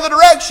go the other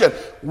direction.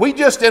 We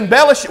just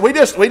embellish it. We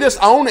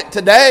just own it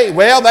today.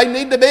 Well, they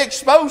need to be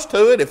exposed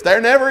to it. If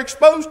they're never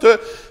exposed to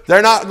it,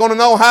 they're not going to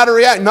know how to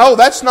react. No,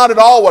 that's not at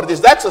all what it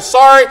is. That's a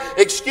sorry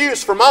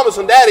excuse for mamas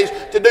and daddies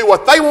to do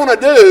what they want to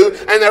do,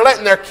 and they're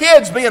letting their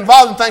kids be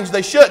involved in things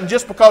they shouldn't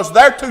just because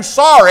they're too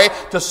sorry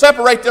to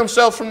separate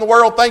themselves from the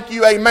world. Thank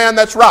you, amen,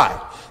 that's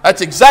right. That's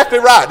exactly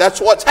right.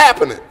 That's what's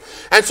happening.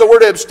 And so we're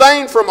to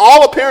abstain from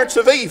all appearance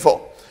of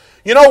evil.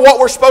 You know what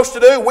we're supposed to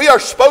do? We are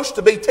supposed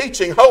to be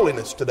teaching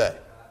holiness today.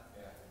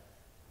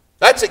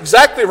 That's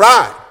exactly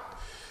right.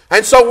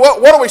 And so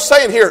what are we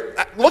saying here?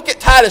 Look at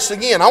Titus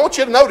again. I want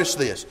you to notice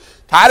this.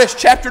 Titus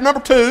chapter number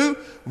 2,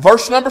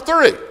 verse number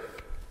 3.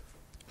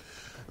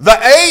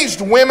 The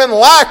aged women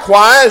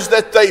likewise,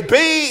 that they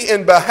be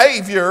in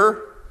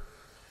behavior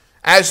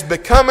as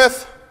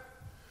becometh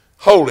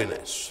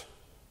holiness.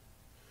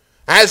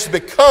 As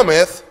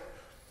becometh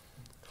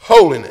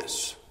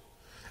holiness.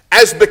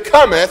 As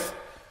becometh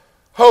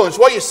holiness.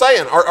 What are you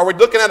saying? Are we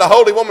looking at a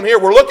holy woman here?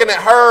 We're looking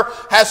at her,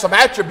 has some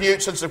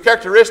attributes and some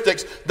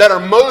characteristics that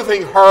are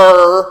moving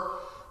her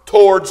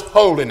towards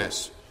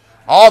holiness.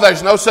 Oh,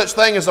 there's no such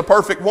thing as a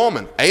perfect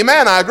woman.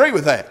 Amen, I agree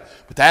with that.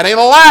 But that ain't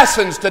a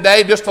license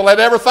today just to let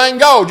everything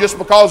go just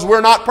because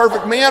we're not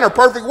perfect men or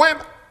perfect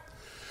women.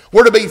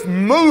 We're to be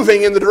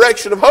moving in the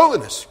direction of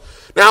holiness.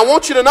 Now I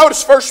want you to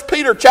notice 1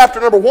 Peter chapter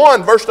number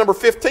 1, verse number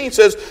 15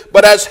 says,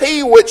 but as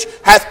he which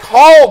hath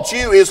called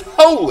you is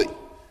holy,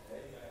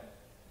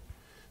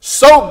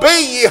 so be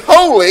ye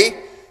holy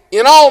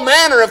in all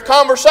manner of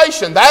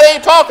conversation. That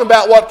ain't talking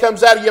about what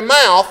comes out of your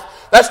mouth.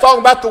 That's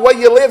talking about the way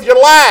you live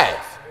your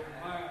life.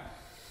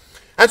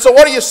 And so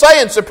what are you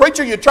saying? So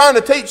preacher, you're trying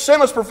to teach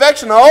sinless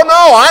perfection. Oh no,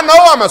 I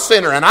know I'm a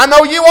sinner, and I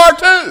know you are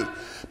too.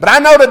 But I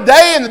know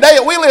today, in the day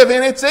that we live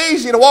in, it's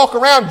easy to walk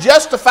around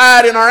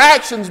justified in our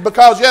actions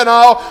because, they're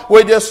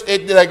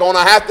going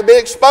to have to be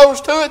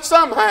exposed to it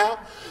somehow.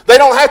 They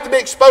don't have to be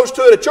exposed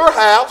to it at your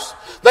house.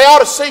 They ought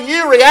to see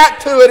you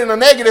react to it in a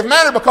negative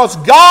manner because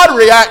God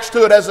reacts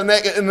to it in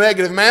a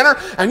negative manner.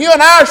 And you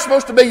and I are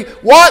supposed to be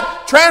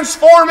what?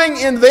 Transforming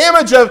in the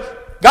image of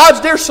God's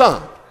dear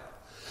Son.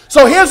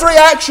 So his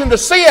reaction to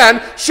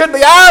sin should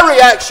be our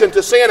reaction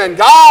to sin. And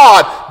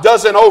God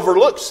doesn't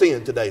overlook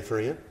sin today,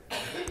 friend.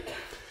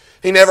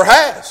 He never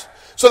has.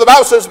 So the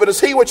Bible says, but as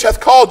he which hath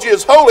called you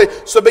is holy,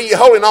 so be ye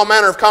holy in all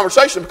manner of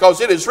conversation,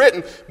 because it is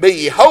written, be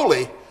ye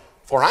holy,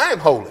 for I am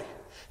holy.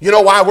 You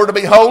know why we're to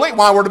be holy?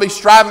 Why we're to be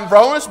striving for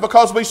holiness?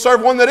 Because we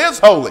serve one that is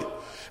holy.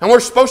 And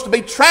we're supposed to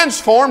be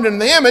transformed in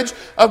the image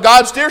of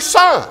God's dear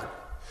Son.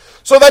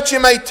 So that you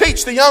may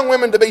teach the young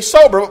women to be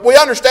sober. But we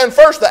understand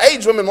first the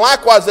aged women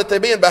likewise that they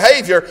be in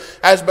behavior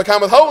as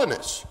becometh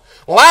holiness.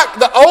 Like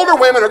the older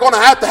women are going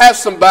to have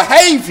some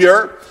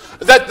behavior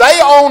that they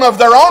own of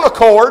their own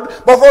accord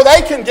before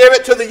they can give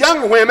it to the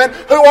young women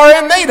who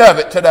are in need of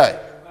it today.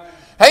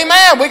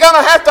 Amen. We're going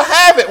to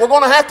have it. We're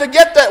going to have to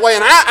get that way.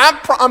 And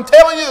I'm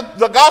telling you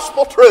the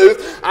gospel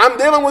truth. I'm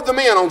dealing with the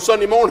men on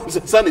Sunday mornings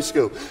at Sunday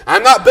school.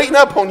 I'm not beating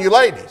up on you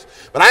ladies.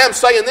 But I am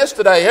saying this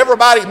today.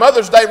 Everybody,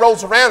 Mother's Day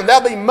rolls around, and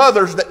there'll be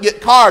mothers that get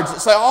cards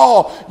that say,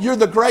 oh, you're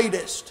the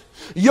greatest.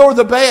 You're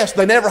the best.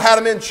 They never had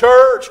them in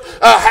church.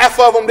 Half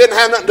of them didn't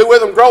have nothing to do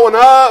with them growing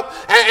up.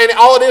 And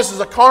all it is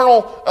a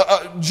carnal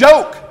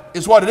joke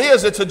is what it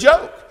is. It's a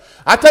joke.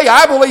 I tell you,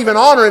 I believe in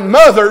honoring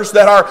mothers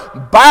that are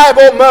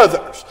Bible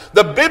mothers.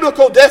 The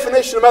biblical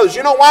definition of mothers.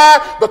 You know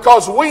why?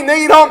 Because we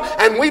need them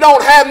and we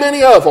don't have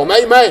many of them.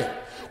 Amen.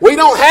 We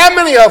don't have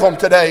many of them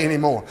today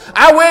anymore.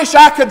 I wish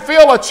I could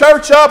fill a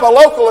church up, a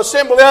local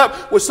assembly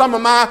up with some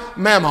of my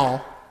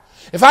mamaw.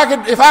 If I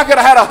could have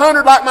had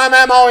 100 like my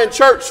mamaw in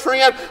church,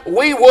 friend,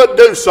 we would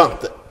do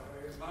something.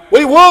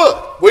 We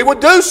would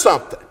do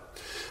something.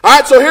 All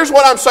right, so here's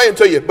what I'm saying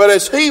to you. But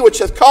as He which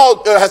hath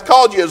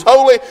called you is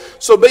holy,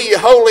 so be ye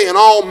holy in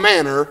all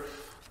manner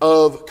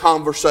of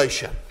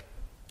conversation.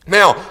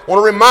 Now, I want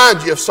to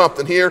remind you of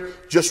something here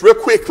just real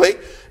quickly.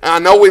 And I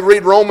know we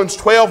read Romans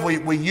 12.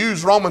 We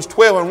use Romans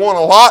 12 and 1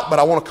 a lot, but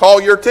I want to call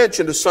your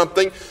attention to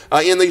something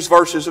in these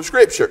verses of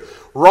Scripture.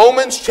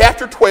 Romans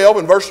chapter 12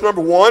 and verse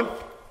number 1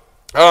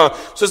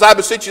 says, I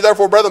beseech you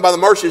therefore, brethren, by the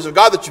mercies of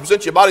God, that you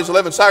present your bodies a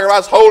living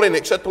sacrifice, holy and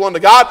acceptable unto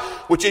God,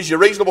 which is your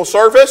reasonable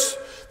service.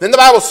 Then the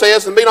Bible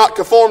says, and be not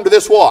conformed to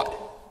this what?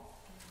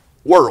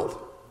 World.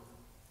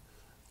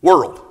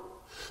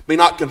 Be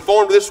not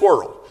conformed to this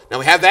world. Now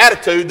we have the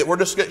attitude that we're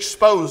just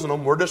exposing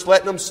them. We're just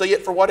letting them see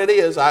it for what it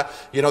is. They're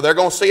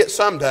going to see it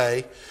someday.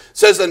 It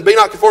says, then be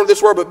not conformed to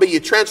this world, but be ye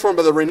transformed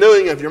by the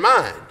renewing of your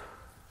mind.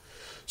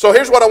 So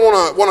here's what I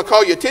want to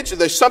call your attention to.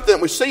 There's something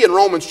that we see in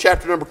Romans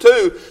chapter number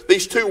 2,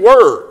 these two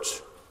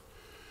words.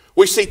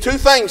 We see two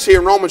things here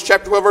in Romans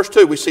chapter 12, verse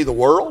 2. We see the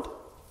world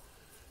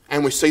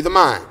and we see the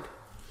mind.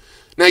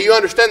 Now you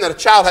understand that a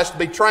child has to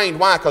be trained.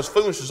 Why? Because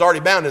foolishness is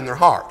already bound in their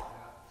heart.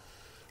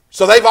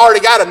 So they've already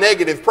got a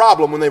negative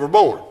problem when they were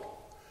born.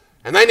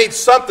 And they need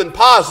something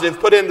positive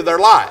put into their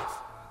life.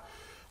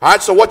 All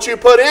right, so what you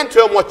put into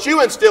them, what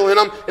you instill in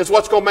them, is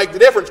what's going to make the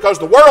difference. Because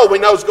the world, we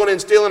know, is going to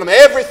instill in them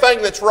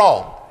everything that's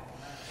wrong.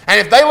 And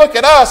if they look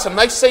at us and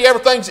they see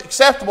everything's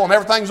acceptable and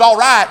everything's all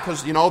right,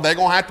 because, they're going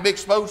to have to be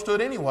exposed to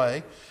it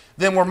anyway,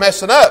 then we're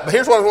messing up. But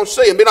here's what I want to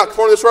see. And be not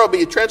conformed to this world, be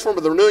ye transformed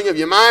by the renewing of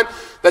your mind,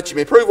 that you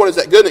may prove what is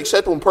that good and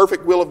acceptable and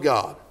perfect will of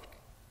God.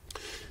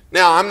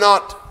 Now, I'm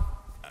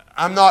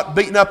not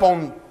beating up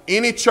on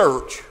any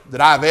church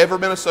that I've ever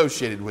been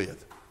associated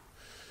with.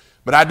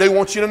 But I do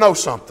want you to know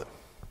something.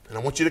 And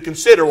I want you to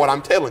consider what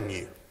I'm telling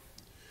you.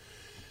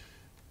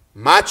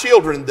 My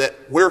children that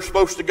we're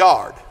supposed to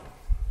guard,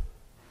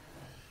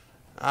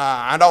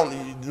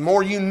 the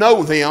more you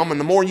know them and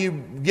the more you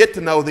get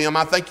to know them,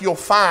 I think you'll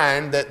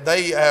find that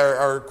they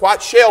are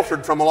quite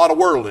sheltered from a lot of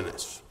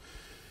worldliness.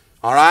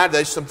 All right?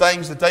 There's some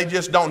things that they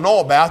just don't know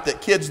about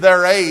that kids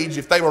their age,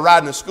 if they were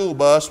riding a school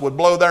bus, would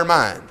blow their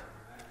mind.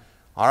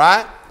 All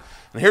right?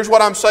 And here's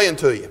what I'm saying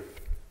to you.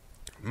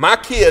 My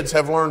kids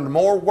have learned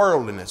more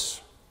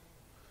worldliness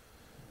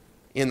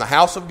in the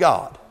house of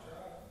God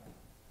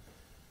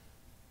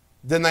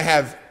than they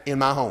have in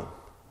my home.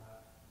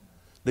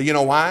 Do you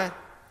know why?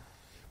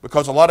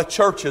 Because a lot of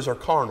churches are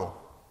carnal.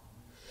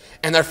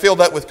 And they're filled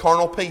up with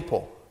carnal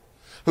people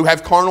who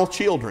have carnal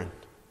children.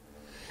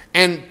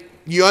 And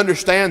you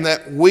understand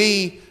that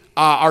we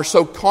are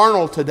so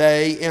carnal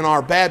today in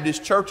our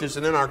Baptist churches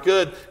and in our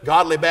good,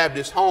 godly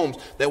Baptist homes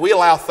that we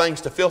allow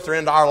things to filter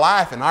into our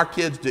life and our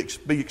kids to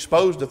be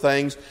exposed to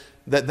things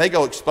that they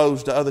go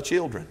exposed to other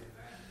children.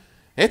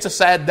 It's a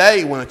sad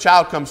day when a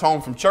child comes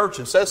home from church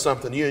and says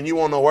something to you and you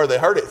won't know where they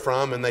heard it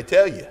from and they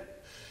tell you.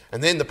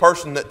 And then the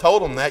person that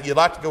told them that, you'd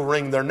like to go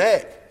wring their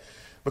neck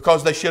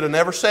because they should have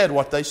never said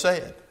what they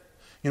said.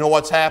 You know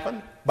what's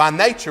happened? By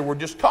nature, we're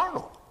just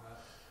carnal.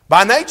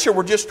 By nature,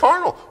 we're just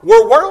carnal.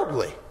 We're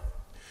worldly.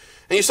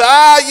 And you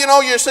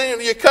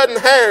say, you're cutting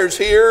hairs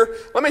here.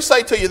 Let me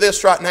say to you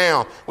this right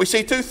now. We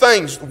see two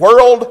things,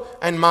 world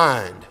and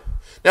mind.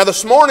 Now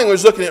this morning we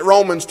was looking at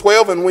Romans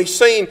 12 and we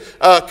seen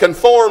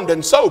conformed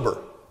and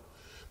sober.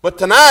 But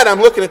tonight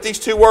I'm looking at these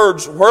two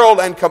words, world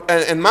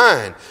and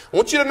mind. I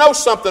want you to know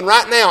something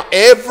right now.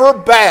 Every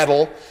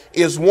battle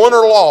is won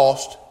or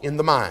lost in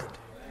the mind.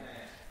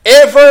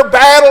 Every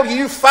battle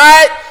you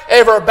fight,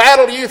 every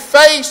battle you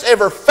face,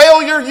 every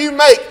failure you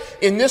make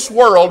in this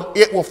world,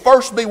 it will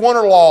first be won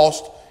or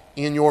lost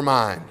in your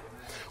mind.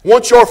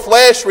 Once your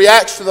flesh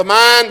reacts to the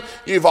mind,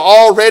 you've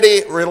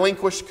already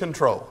relinquished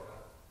control.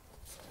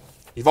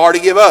 You've already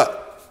given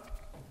up.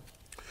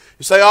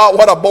 You say, oh,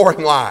 what a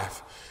boring life.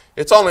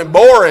 It's only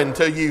boring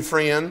to you,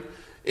 friend,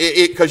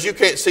 because you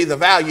can't see the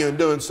value in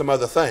doing some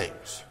other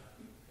things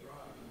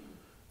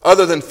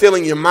other than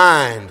filling your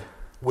mind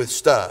with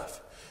stuff.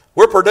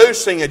 We're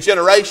producing a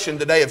generation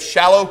today of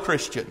shallow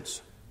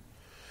Christians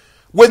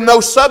with no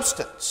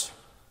substance.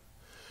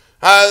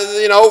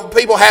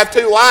 People have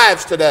two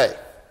lives today.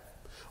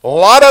 A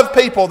lot of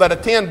people that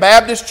attend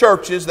Baptist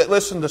churches that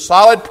listen to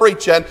solid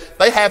preaching,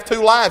 they have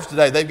two lives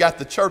today. They've got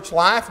the church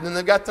life and then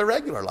they've got the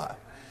regular life.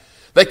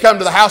 They come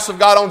to the house of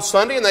God on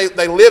Sunday and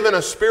they live in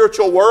a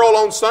spiritual world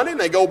on Sunday and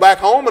they go back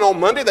home and on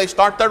Monday they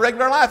start their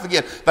regular life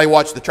again. They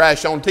watch the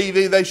trash on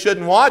TV they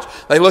shouldn't watch.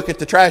 They look at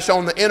the trash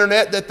on the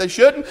internet that they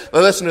shouldn't. They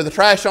listen to the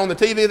trash on the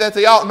TV that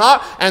they ought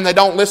not. And they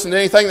don't listen to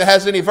anything that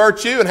has any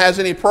virtue and has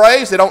any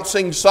praise. They don't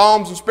sing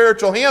psalms and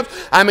spiritual hymns.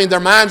 Their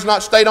mind's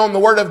not stayed on the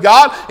Word of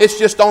God. It's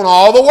just on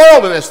all the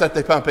worldliness that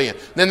they pump in.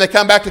 Then they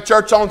come back to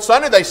church on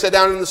Sunday. They sit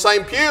down in the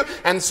same pew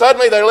and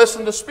suddenly they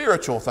listen to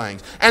spiritual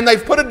things. And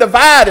they've put a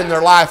divide in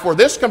their life where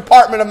this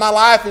compartment of my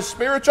life is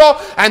spiritual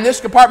and this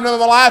compartment of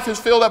my life is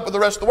filled up with the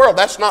rest of the world.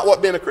 That's not what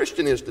being a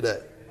Christian is today.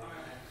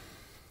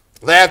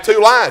 They have two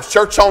lives.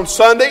 Church on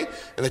Sunday,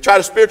 and they try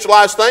to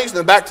spiritualize things, and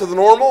then back to the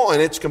normal,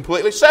 and it's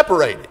completely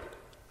separated.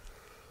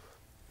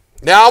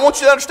 Now, I want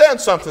you to understand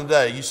something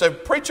today. You say,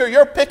 preacher,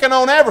 you're picking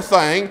on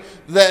everything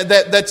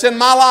that's in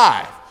my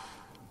life.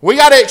 We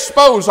got to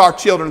expose our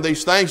children to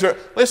these things.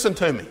 Listen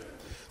to me.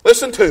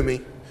 Listen to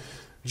me.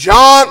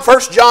 1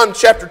 John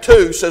chapter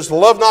 2 says,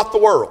 love not the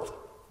world,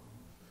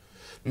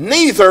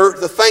 neither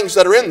the things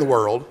that are in the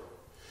world.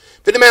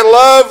 If any man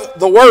love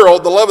the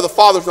world, the love of the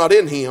Father is not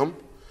in him.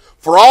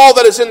 For all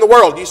that is in the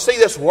world, you see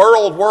this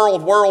world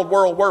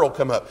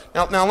come up.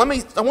 Now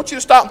I want you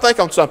to stop and think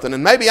on something.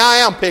 And maybe I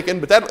am picking,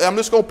 but I'm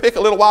just going to pick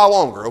a little while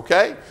longer,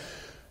 okay?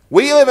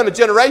 We live in a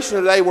generation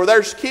today where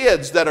there's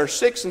kids that are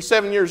 6 and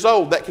 7 years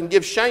old that can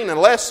give Shane a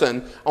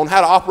lesson on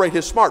how to operate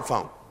his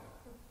smartphone.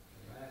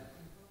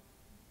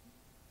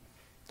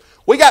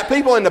 We got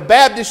people in the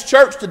Baptist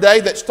church today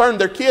that's turned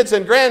their kids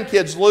and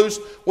grandkids loose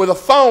with a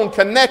phone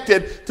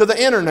connected to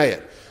the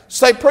internet.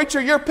 Say,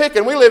 preacher, you're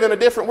picking. We live in a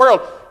different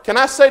world. Can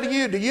I say to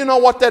you, do you know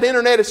what that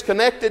internet is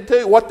connected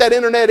to? What that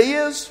internet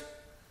is?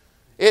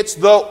 It's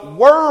the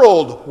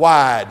World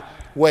Wide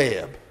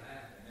Web.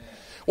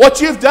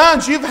 What you've done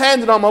is you've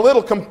handed them a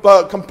little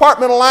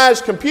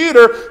compartmentalized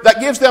computer that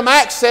gives them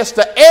access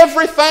to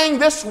everything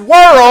this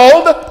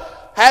world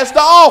has to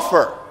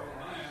offer.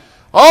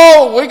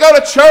 Oh, we go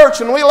to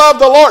church and we love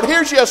the Lord.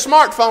 Here's you a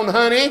smartphone,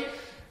 honey.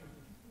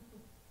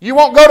 You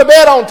won't go to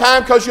bed on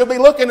time because you'll be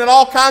looking at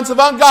all kinds of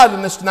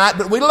ungodliness tonight,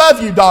 but we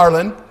love you,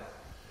 darling.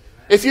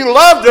 If you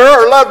loved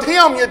her or loved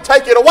him, you'd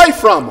take it away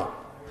from them.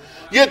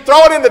 You'd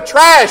throw it in the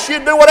trash.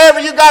 You'd do whatever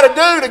you got to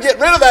do to get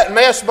rid of that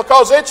mess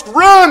because it's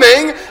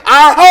ruining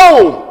our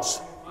homes.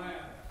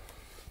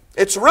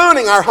 It's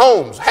ruining our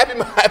homes.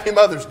 Happy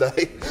Mother's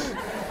Day.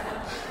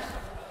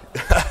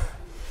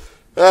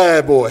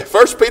 Oh boy.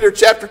 1 Peter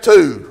chapter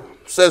 2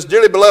 says,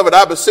 dearly beloved,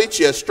 I beseech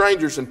you as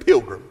strangers and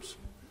pilgrims.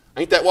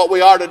 Ain't that what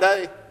we are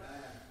today?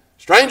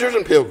 Strangers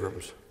and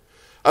pilgrims.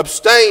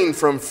 Abstain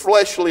from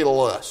fleshly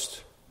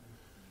lust.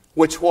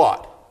 Which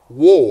what?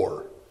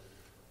 War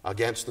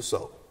against the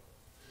soul.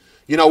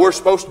 You know, we're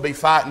supposed to be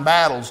fighting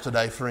battles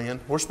today, friend.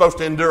 We're supposed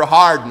to endure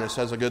hardness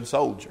as a good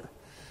soldier.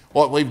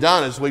 What we've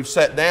done is we've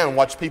sat down and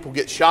watched people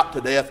get shot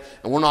to death,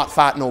 and we're not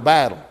fighting no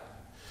battle.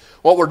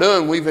 What we're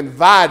doing, we've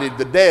invited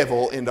the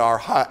devil into our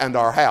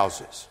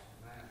houses.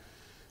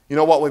 You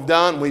know what we've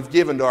done? We've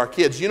given to our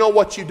kids. You know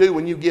what you do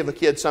when you give a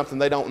kid something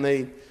they don't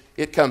need?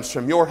 It comes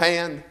from your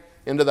hand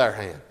into their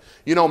hand.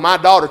 You know, my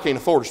daughter can't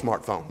afford a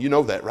smartphone. You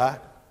know that, right?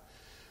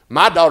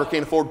 My daughter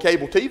can't afford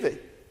cable TV.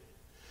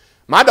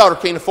 My daughter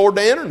can't afford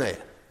the internet.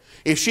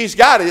 If she's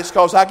got it, it's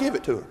because I give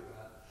it to her.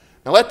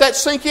 Now let that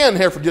sink in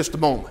here for just a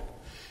moment.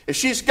 If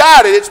she's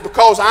got it, it's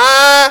because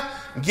I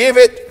give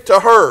it to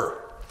her.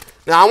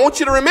 Now I want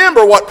you to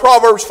remember what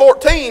Proverbs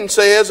 14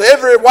 says,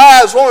 every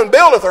wise woman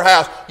buildeth her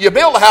house. You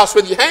build a house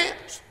with your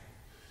hands.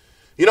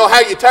 You know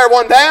how you tear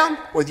one down?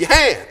 With your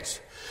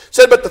hands. It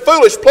said, but the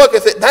foolish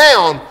plucketh it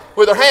down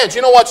with their hands.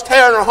 You know what's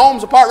tearing our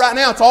homes apart right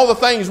now? It's all the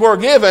things we're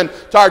giving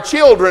to our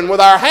children with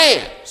our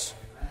hands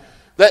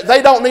that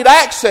they don't need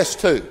access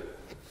to.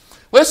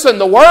 Listen,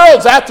 the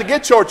world's out to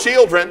get your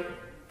children.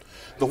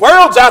 The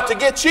world's out to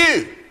get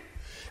you.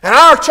 And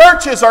our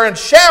churches are in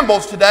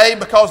shambles today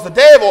because the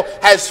devil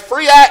has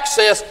free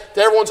access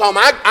to everyone's home.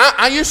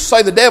 I used to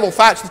say the devil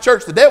fights the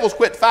church. The devil's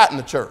quit fighting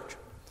the church.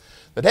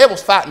 The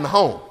devil's fighting the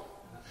home.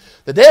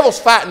 The devil's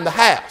fighting the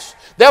house.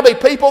 There'll be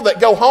people that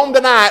go home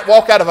tonight,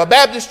 walk out of a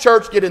Baptist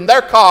church, get in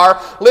their car,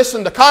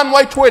 listen to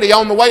Conway Twitty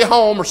on the way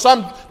home or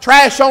some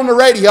trash on the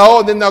radio,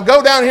 and then they'll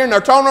go down here and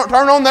they'll turn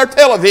on their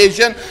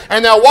television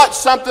and they'll watch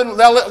something,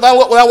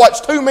 they'll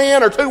watch two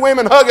men or two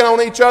women hugging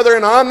on each other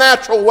in an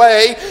unnatural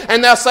way,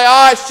 and they'll say,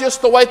 oh, it's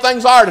just the way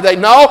things are today.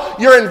 No,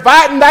 you're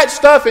inviting that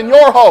stuff in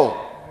your home.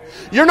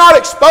 You're not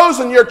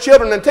exposing your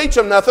children and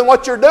teaching them nothing.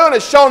 What you're doing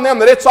is showing them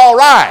that it's all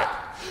right.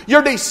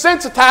 You're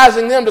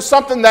desensitizing them to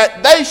something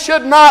that they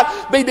should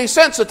not be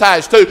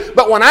desensitized to.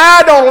 But when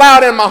I don't allow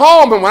it in my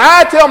home, and when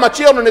I tell my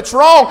children it's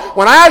wrong,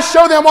 when I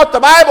show them what the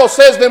Bible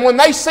says, then when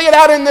they see it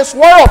out in this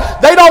world,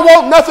 they don't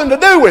want nothing to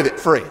do with it,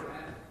 friend.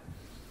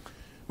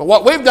 But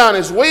what we've done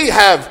is we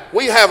have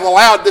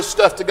allowed this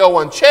stuff to go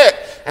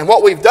unchecked, and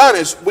what we've done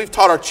is we've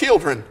taught our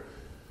children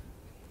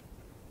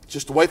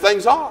just the way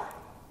things are.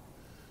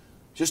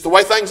 Just the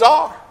way things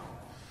are.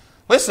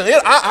 Listen,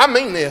 I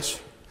mean this.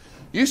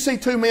 You see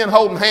two men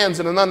holding hands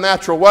in an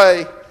unnatural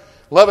way,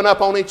 loving up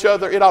on each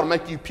other, it ought to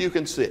make you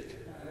puking sick.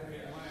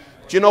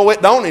 But you know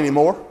it don't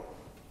anymore.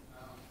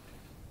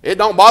 It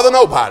don't bother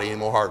nobody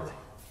anymore hardly.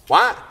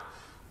 Why?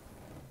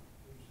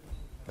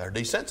 They're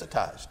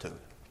desensitized to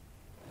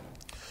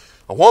it.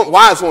 A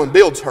wise woman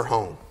builds her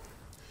home.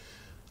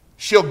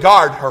 She'll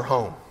guard her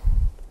home.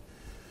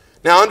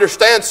 Now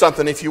understand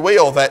something, if you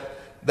will,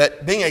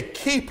 that being a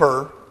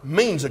keeper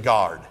means a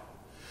guard.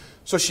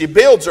 So she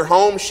builds her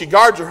home, she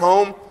guards her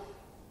home,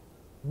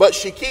 but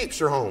she keeps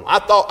her home. I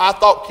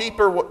thought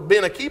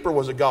being a keeper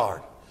was a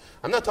guard.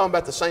 I'm not talking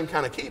about the same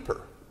kind of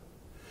keeper.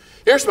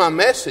 Here's my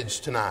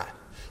message tonight.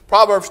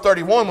 Proverbs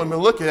 31, when we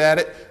look at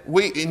it,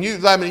 and you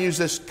let me use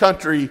this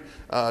country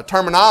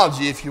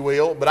terminology, if you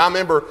will, but I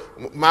remember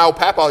my old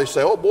papa always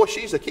say, oh boy,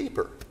 she's a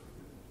keeper.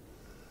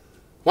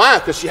 Why?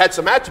 Because she had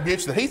some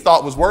attributes that he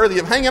thought was worthy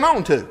of hanging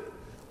on to.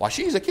 Why,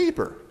 she's a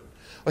keeper.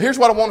 Well, here's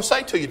what I want to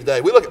say to you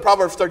today. We look at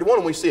Proverbs 31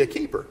 and we see a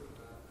keeper.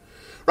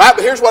 Right?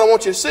 But here's what I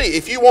want you to see.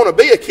 If you want to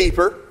be a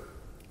keeper,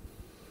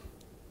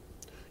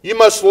 you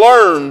must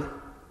learn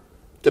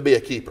to be a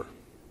keeper.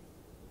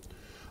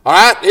 All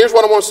right? Here's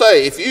what I want to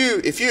say. If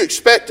you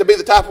expect to be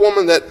the type of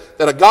woman that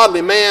a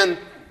godly man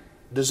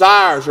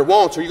desires or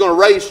wants, or you're going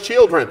to raise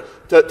children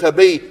to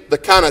be the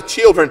kind of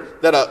children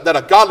that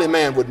a godly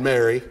man would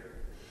marry,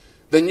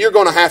 then you're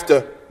going to have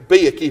to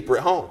be a keeper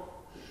at home.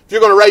 If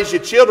you're going to raise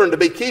your children to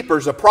be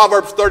keepers, a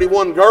Proverbs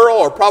 31 girl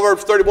or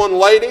Proverbs 31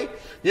 lady,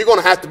 you're going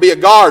to have to be a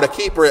guard, a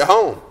keeper at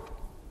home.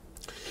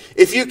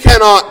 If you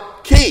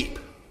cannot keep,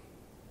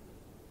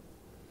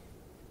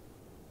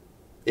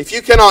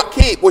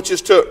 which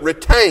is to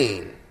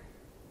retain.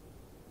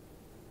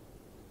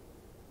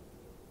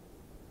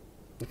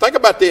 Think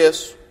about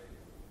this.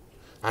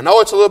 I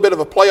know it's a little bit of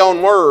a play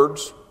on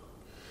words,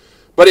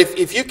 but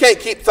if you can't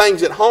keep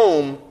things at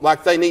home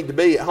like they need to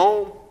be at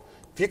home,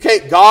 if you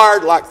can't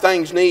guard like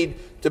things need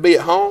to be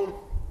at home,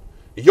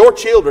 your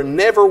children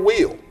never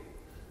will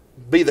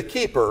be the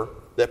keeper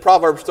that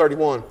Proverbs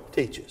 31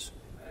 teaches.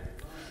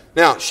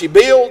 Now, she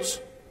builds,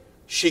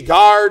 she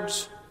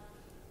guards,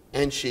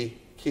 and she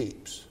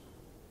keeps.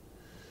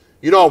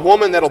 You know, a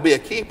woman that'll be a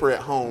keeper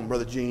at home,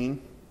 Brother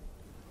Gene,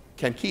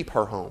 can keep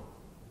her home.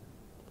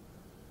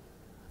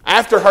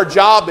 After her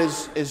job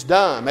is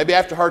done, maybe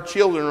after her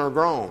children are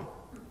grown,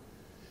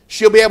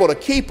 she'll be able to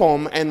keep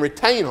them and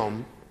retain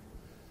them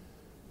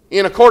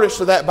in accordance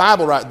to that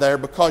Bible right there,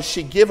 because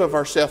she gave of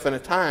herself in a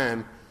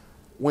time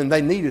when they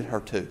needed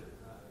her to.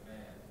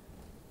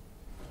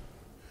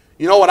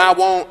 You know what I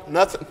want?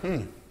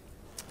 Nothing.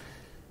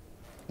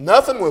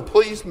 Nothing will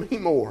please me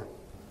more.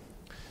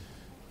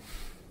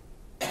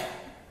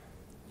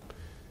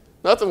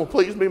 Nothing will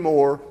please me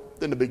more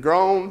than to be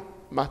grown,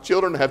 my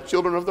children to have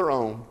children of their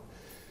own,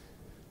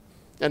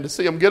 and to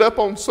see them get up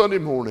on Sunday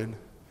morning,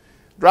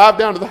 drive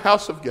down to the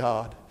house of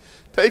God,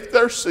 take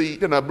their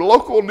seat in a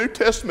local New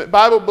Testament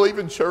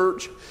Bible-believing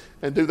church,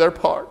 and do their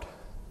part.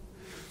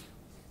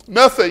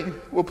 Nothing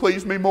will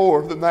please me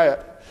more than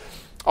that.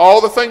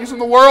 All the things in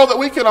the world that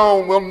we can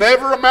own will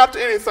never amount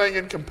to anything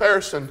in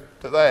comparison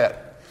to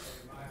that.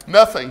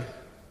 Nothing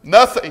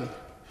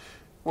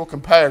will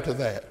compare to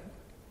that.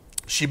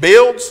 She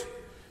builds,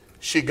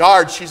 she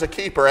guards, she's a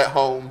keeper at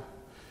home.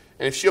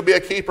 And if she'll be a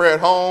keeper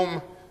at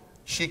home,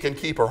 she can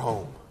keep her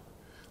home.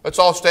 Let's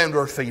all stand to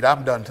our feet.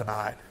 I'm done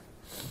tonight.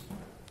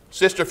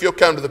 Sister, if you'll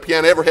come to the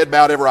piano, every head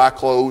bowed, every eye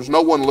closed,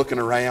 no one looking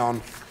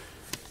around.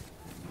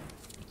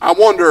 I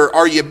wonder,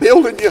 are you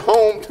building your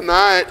home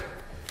tonight,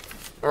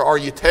 or are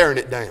you tearing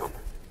it down?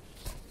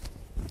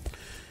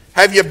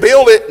 Have you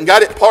built it and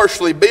got it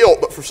partially built,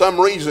 but for some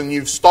reason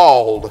you've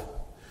stalled?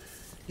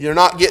 You're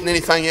not getting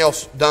anything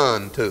else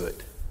done to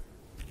it.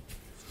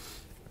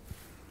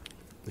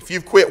 If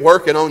you've quit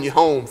working on your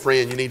home,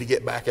 friend, you need to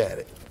get back at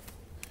it.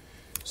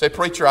 Say,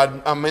 preacher,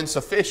 I'm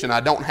insufficient. I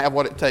don't have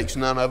what it takes.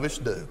 None of us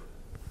do.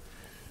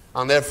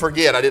 I'll never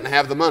forget, I didn't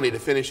have the money to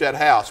finish that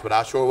house, but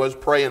I sure was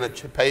praying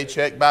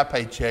paycheck by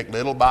paycheck,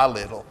 little by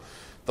little.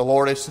 The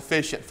Lord is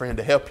sufficient, friend,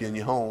 to help you in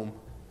your home.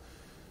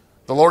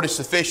 The Lord is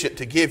sufficient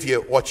to give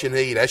you what you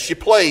need. As she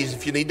plays,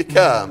 if you need to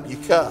come, you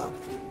come.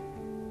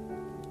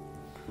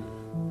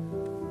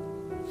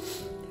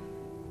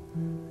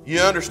 You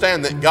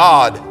understand that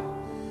God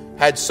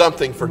had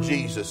something for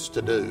Jesus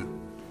to do,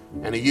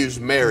 and He used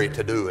Mary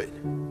to do it.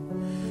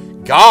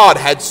 God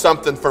had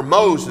something for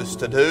Moses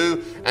to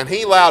do, and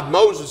He allowed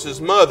Moses'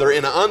 mother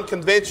in an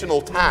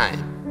unconventional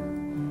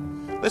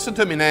time. Listen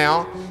to me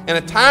now. In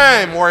a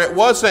time where it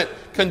wasn't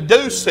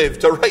conducive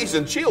to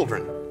raising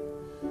children,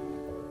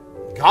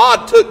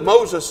 God took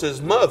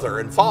Moses' mother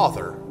and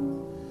father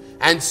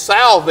and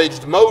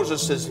salvaged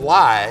Moses'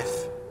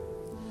 life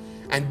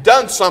and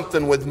done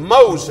something with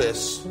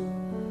Moses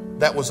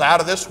that was out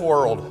of this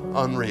world,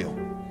 unreal.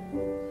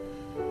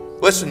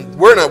 Listen,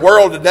 we're in a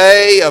world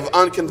today of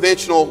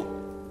unconventional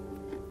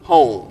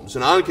homes,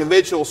 an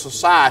unconventional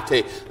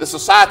society. The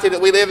society that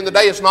we live in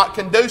today is not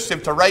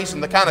conducive to raising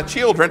the kind of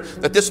children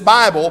that this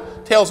Bible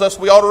tells us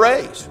we ought to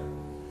raise.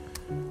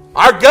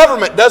 Our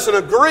government doesn't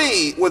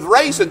agree with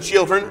raising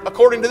children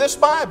according to this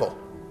Bible.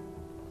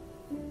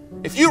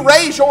 If you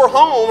raise your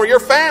home or your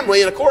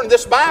family and according to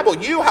this Bible,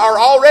 you are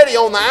already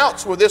on the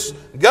outs with this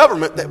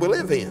government that we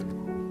live in.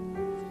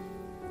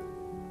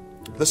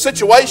 The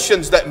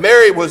situations that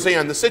Mary was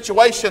in, the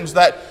situations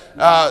that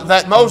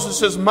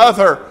Moses'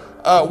 mother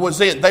was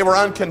in, they were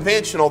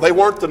unconventional. They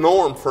weren't the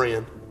norm,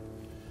 friend.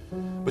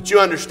 But you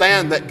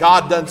understand that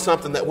God done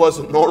something that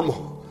wasn't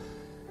normal.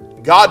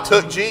 God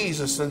took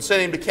Jesus and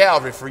sent Him to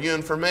Calvary for you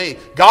and for me.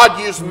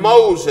 God used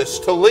Moses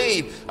to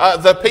lead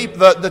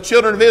the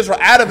children of Israel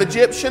out of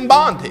Egyptian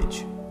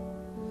bondage.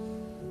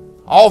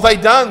 All they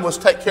done was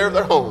take care of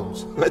their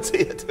homes. That's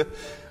it.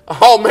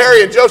 All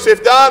Mary and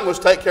Joseph done was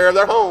take care of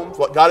their homes,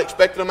 what God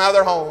expected them out of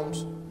their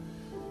homes.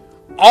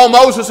 All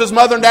Moses'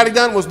 mother and daddy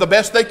done was the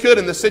best they could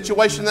in the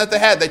situation that they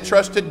had. They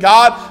trusted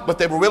God, but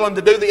they were willing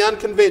to do the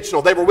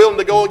unconventional. They were willing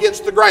to go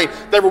against the grain.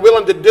 They were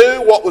willing to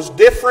do what was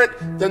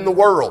different than the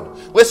world.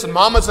 Listen,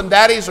 mamas and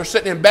daddies are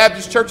sitting in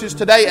Baptist churches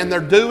today and they're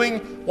doing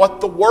what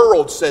the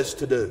world says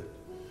to do.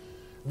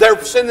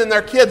 They're sending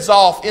their kids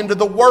off into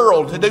the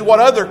world to do what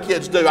other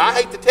kids do. I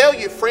hate to tell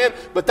you, friend,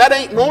 but that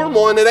ain't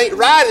normal and it ain't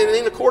right and it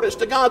ain't in accordance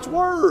to God's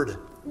Word.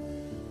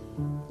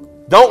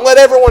 Don't let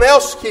everyone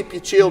else keep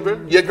your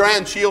children, your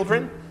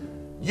grandchildren.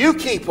 You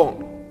keep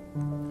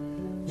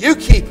them. You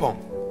keep them.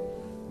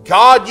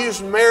 God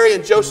used Mary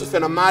and Joseph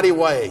in a mighty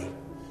way.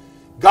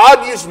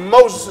 God used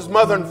Moses'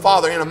 mother and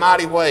father in a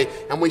mighty way.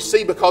 And we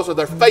see because of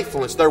their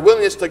faithfulness, their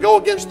willingness to go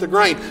against the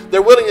grain,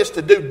 their willingness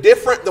to do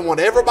different than what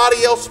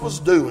everybody else was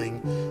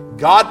doing,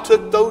 God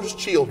took those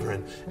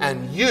children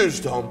and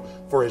used them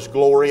for His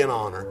glory and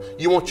honor.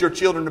 You want your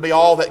children to be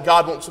all that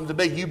God wants them to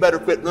be, you better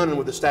quit running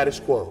with the status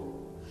quo.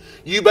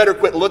 You better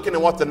quit looking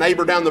at what the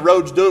neighbor down the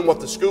road's doing, what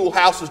the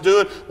schoolhouse is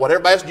doing, what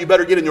everybody else. You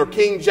better get in your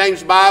King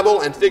James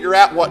Bible and figure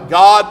out what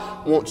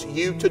God wants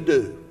you to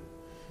do.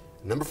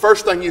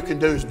 First thing you can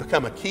do is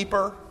become a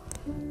keeper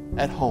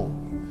at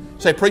home.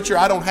 Say, preacher,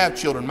 I don't have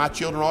children. My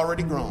children are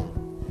already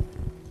grown.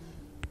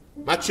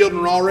 My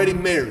children are already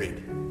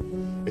married.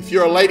 If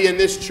you're a lady in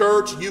this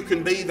church, you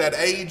can be that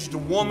aged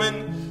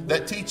woman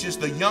that teaches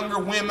the younger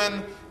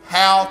women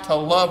how to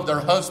love their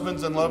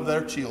husbands and love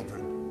their children.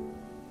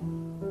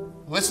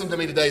 Listen to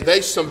me today.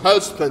 There's some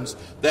husbands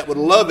that would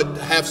love it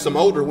to have some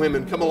older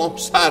women come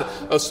alongside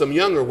of some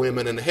younger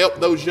women and help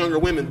those younger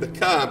women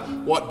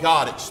become what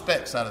God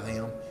expects out of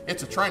them.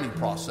 It's a training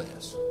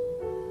process.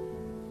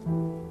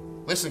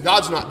 Listen,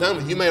 God's not done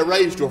with you. You may have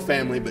raised your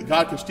family, but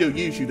God can still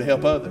use you to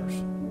help others.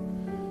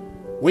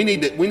 We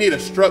need a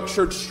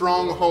structured,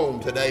 strong home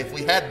today. If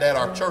we had that,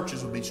 our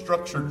churches would be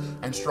structured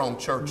and strong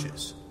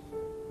churches.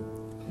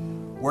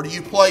 Where do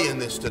you play in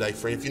this today,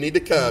 friend? If you need to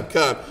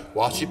come.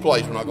 Watch you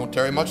play. We're not going to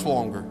tarry much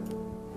longer.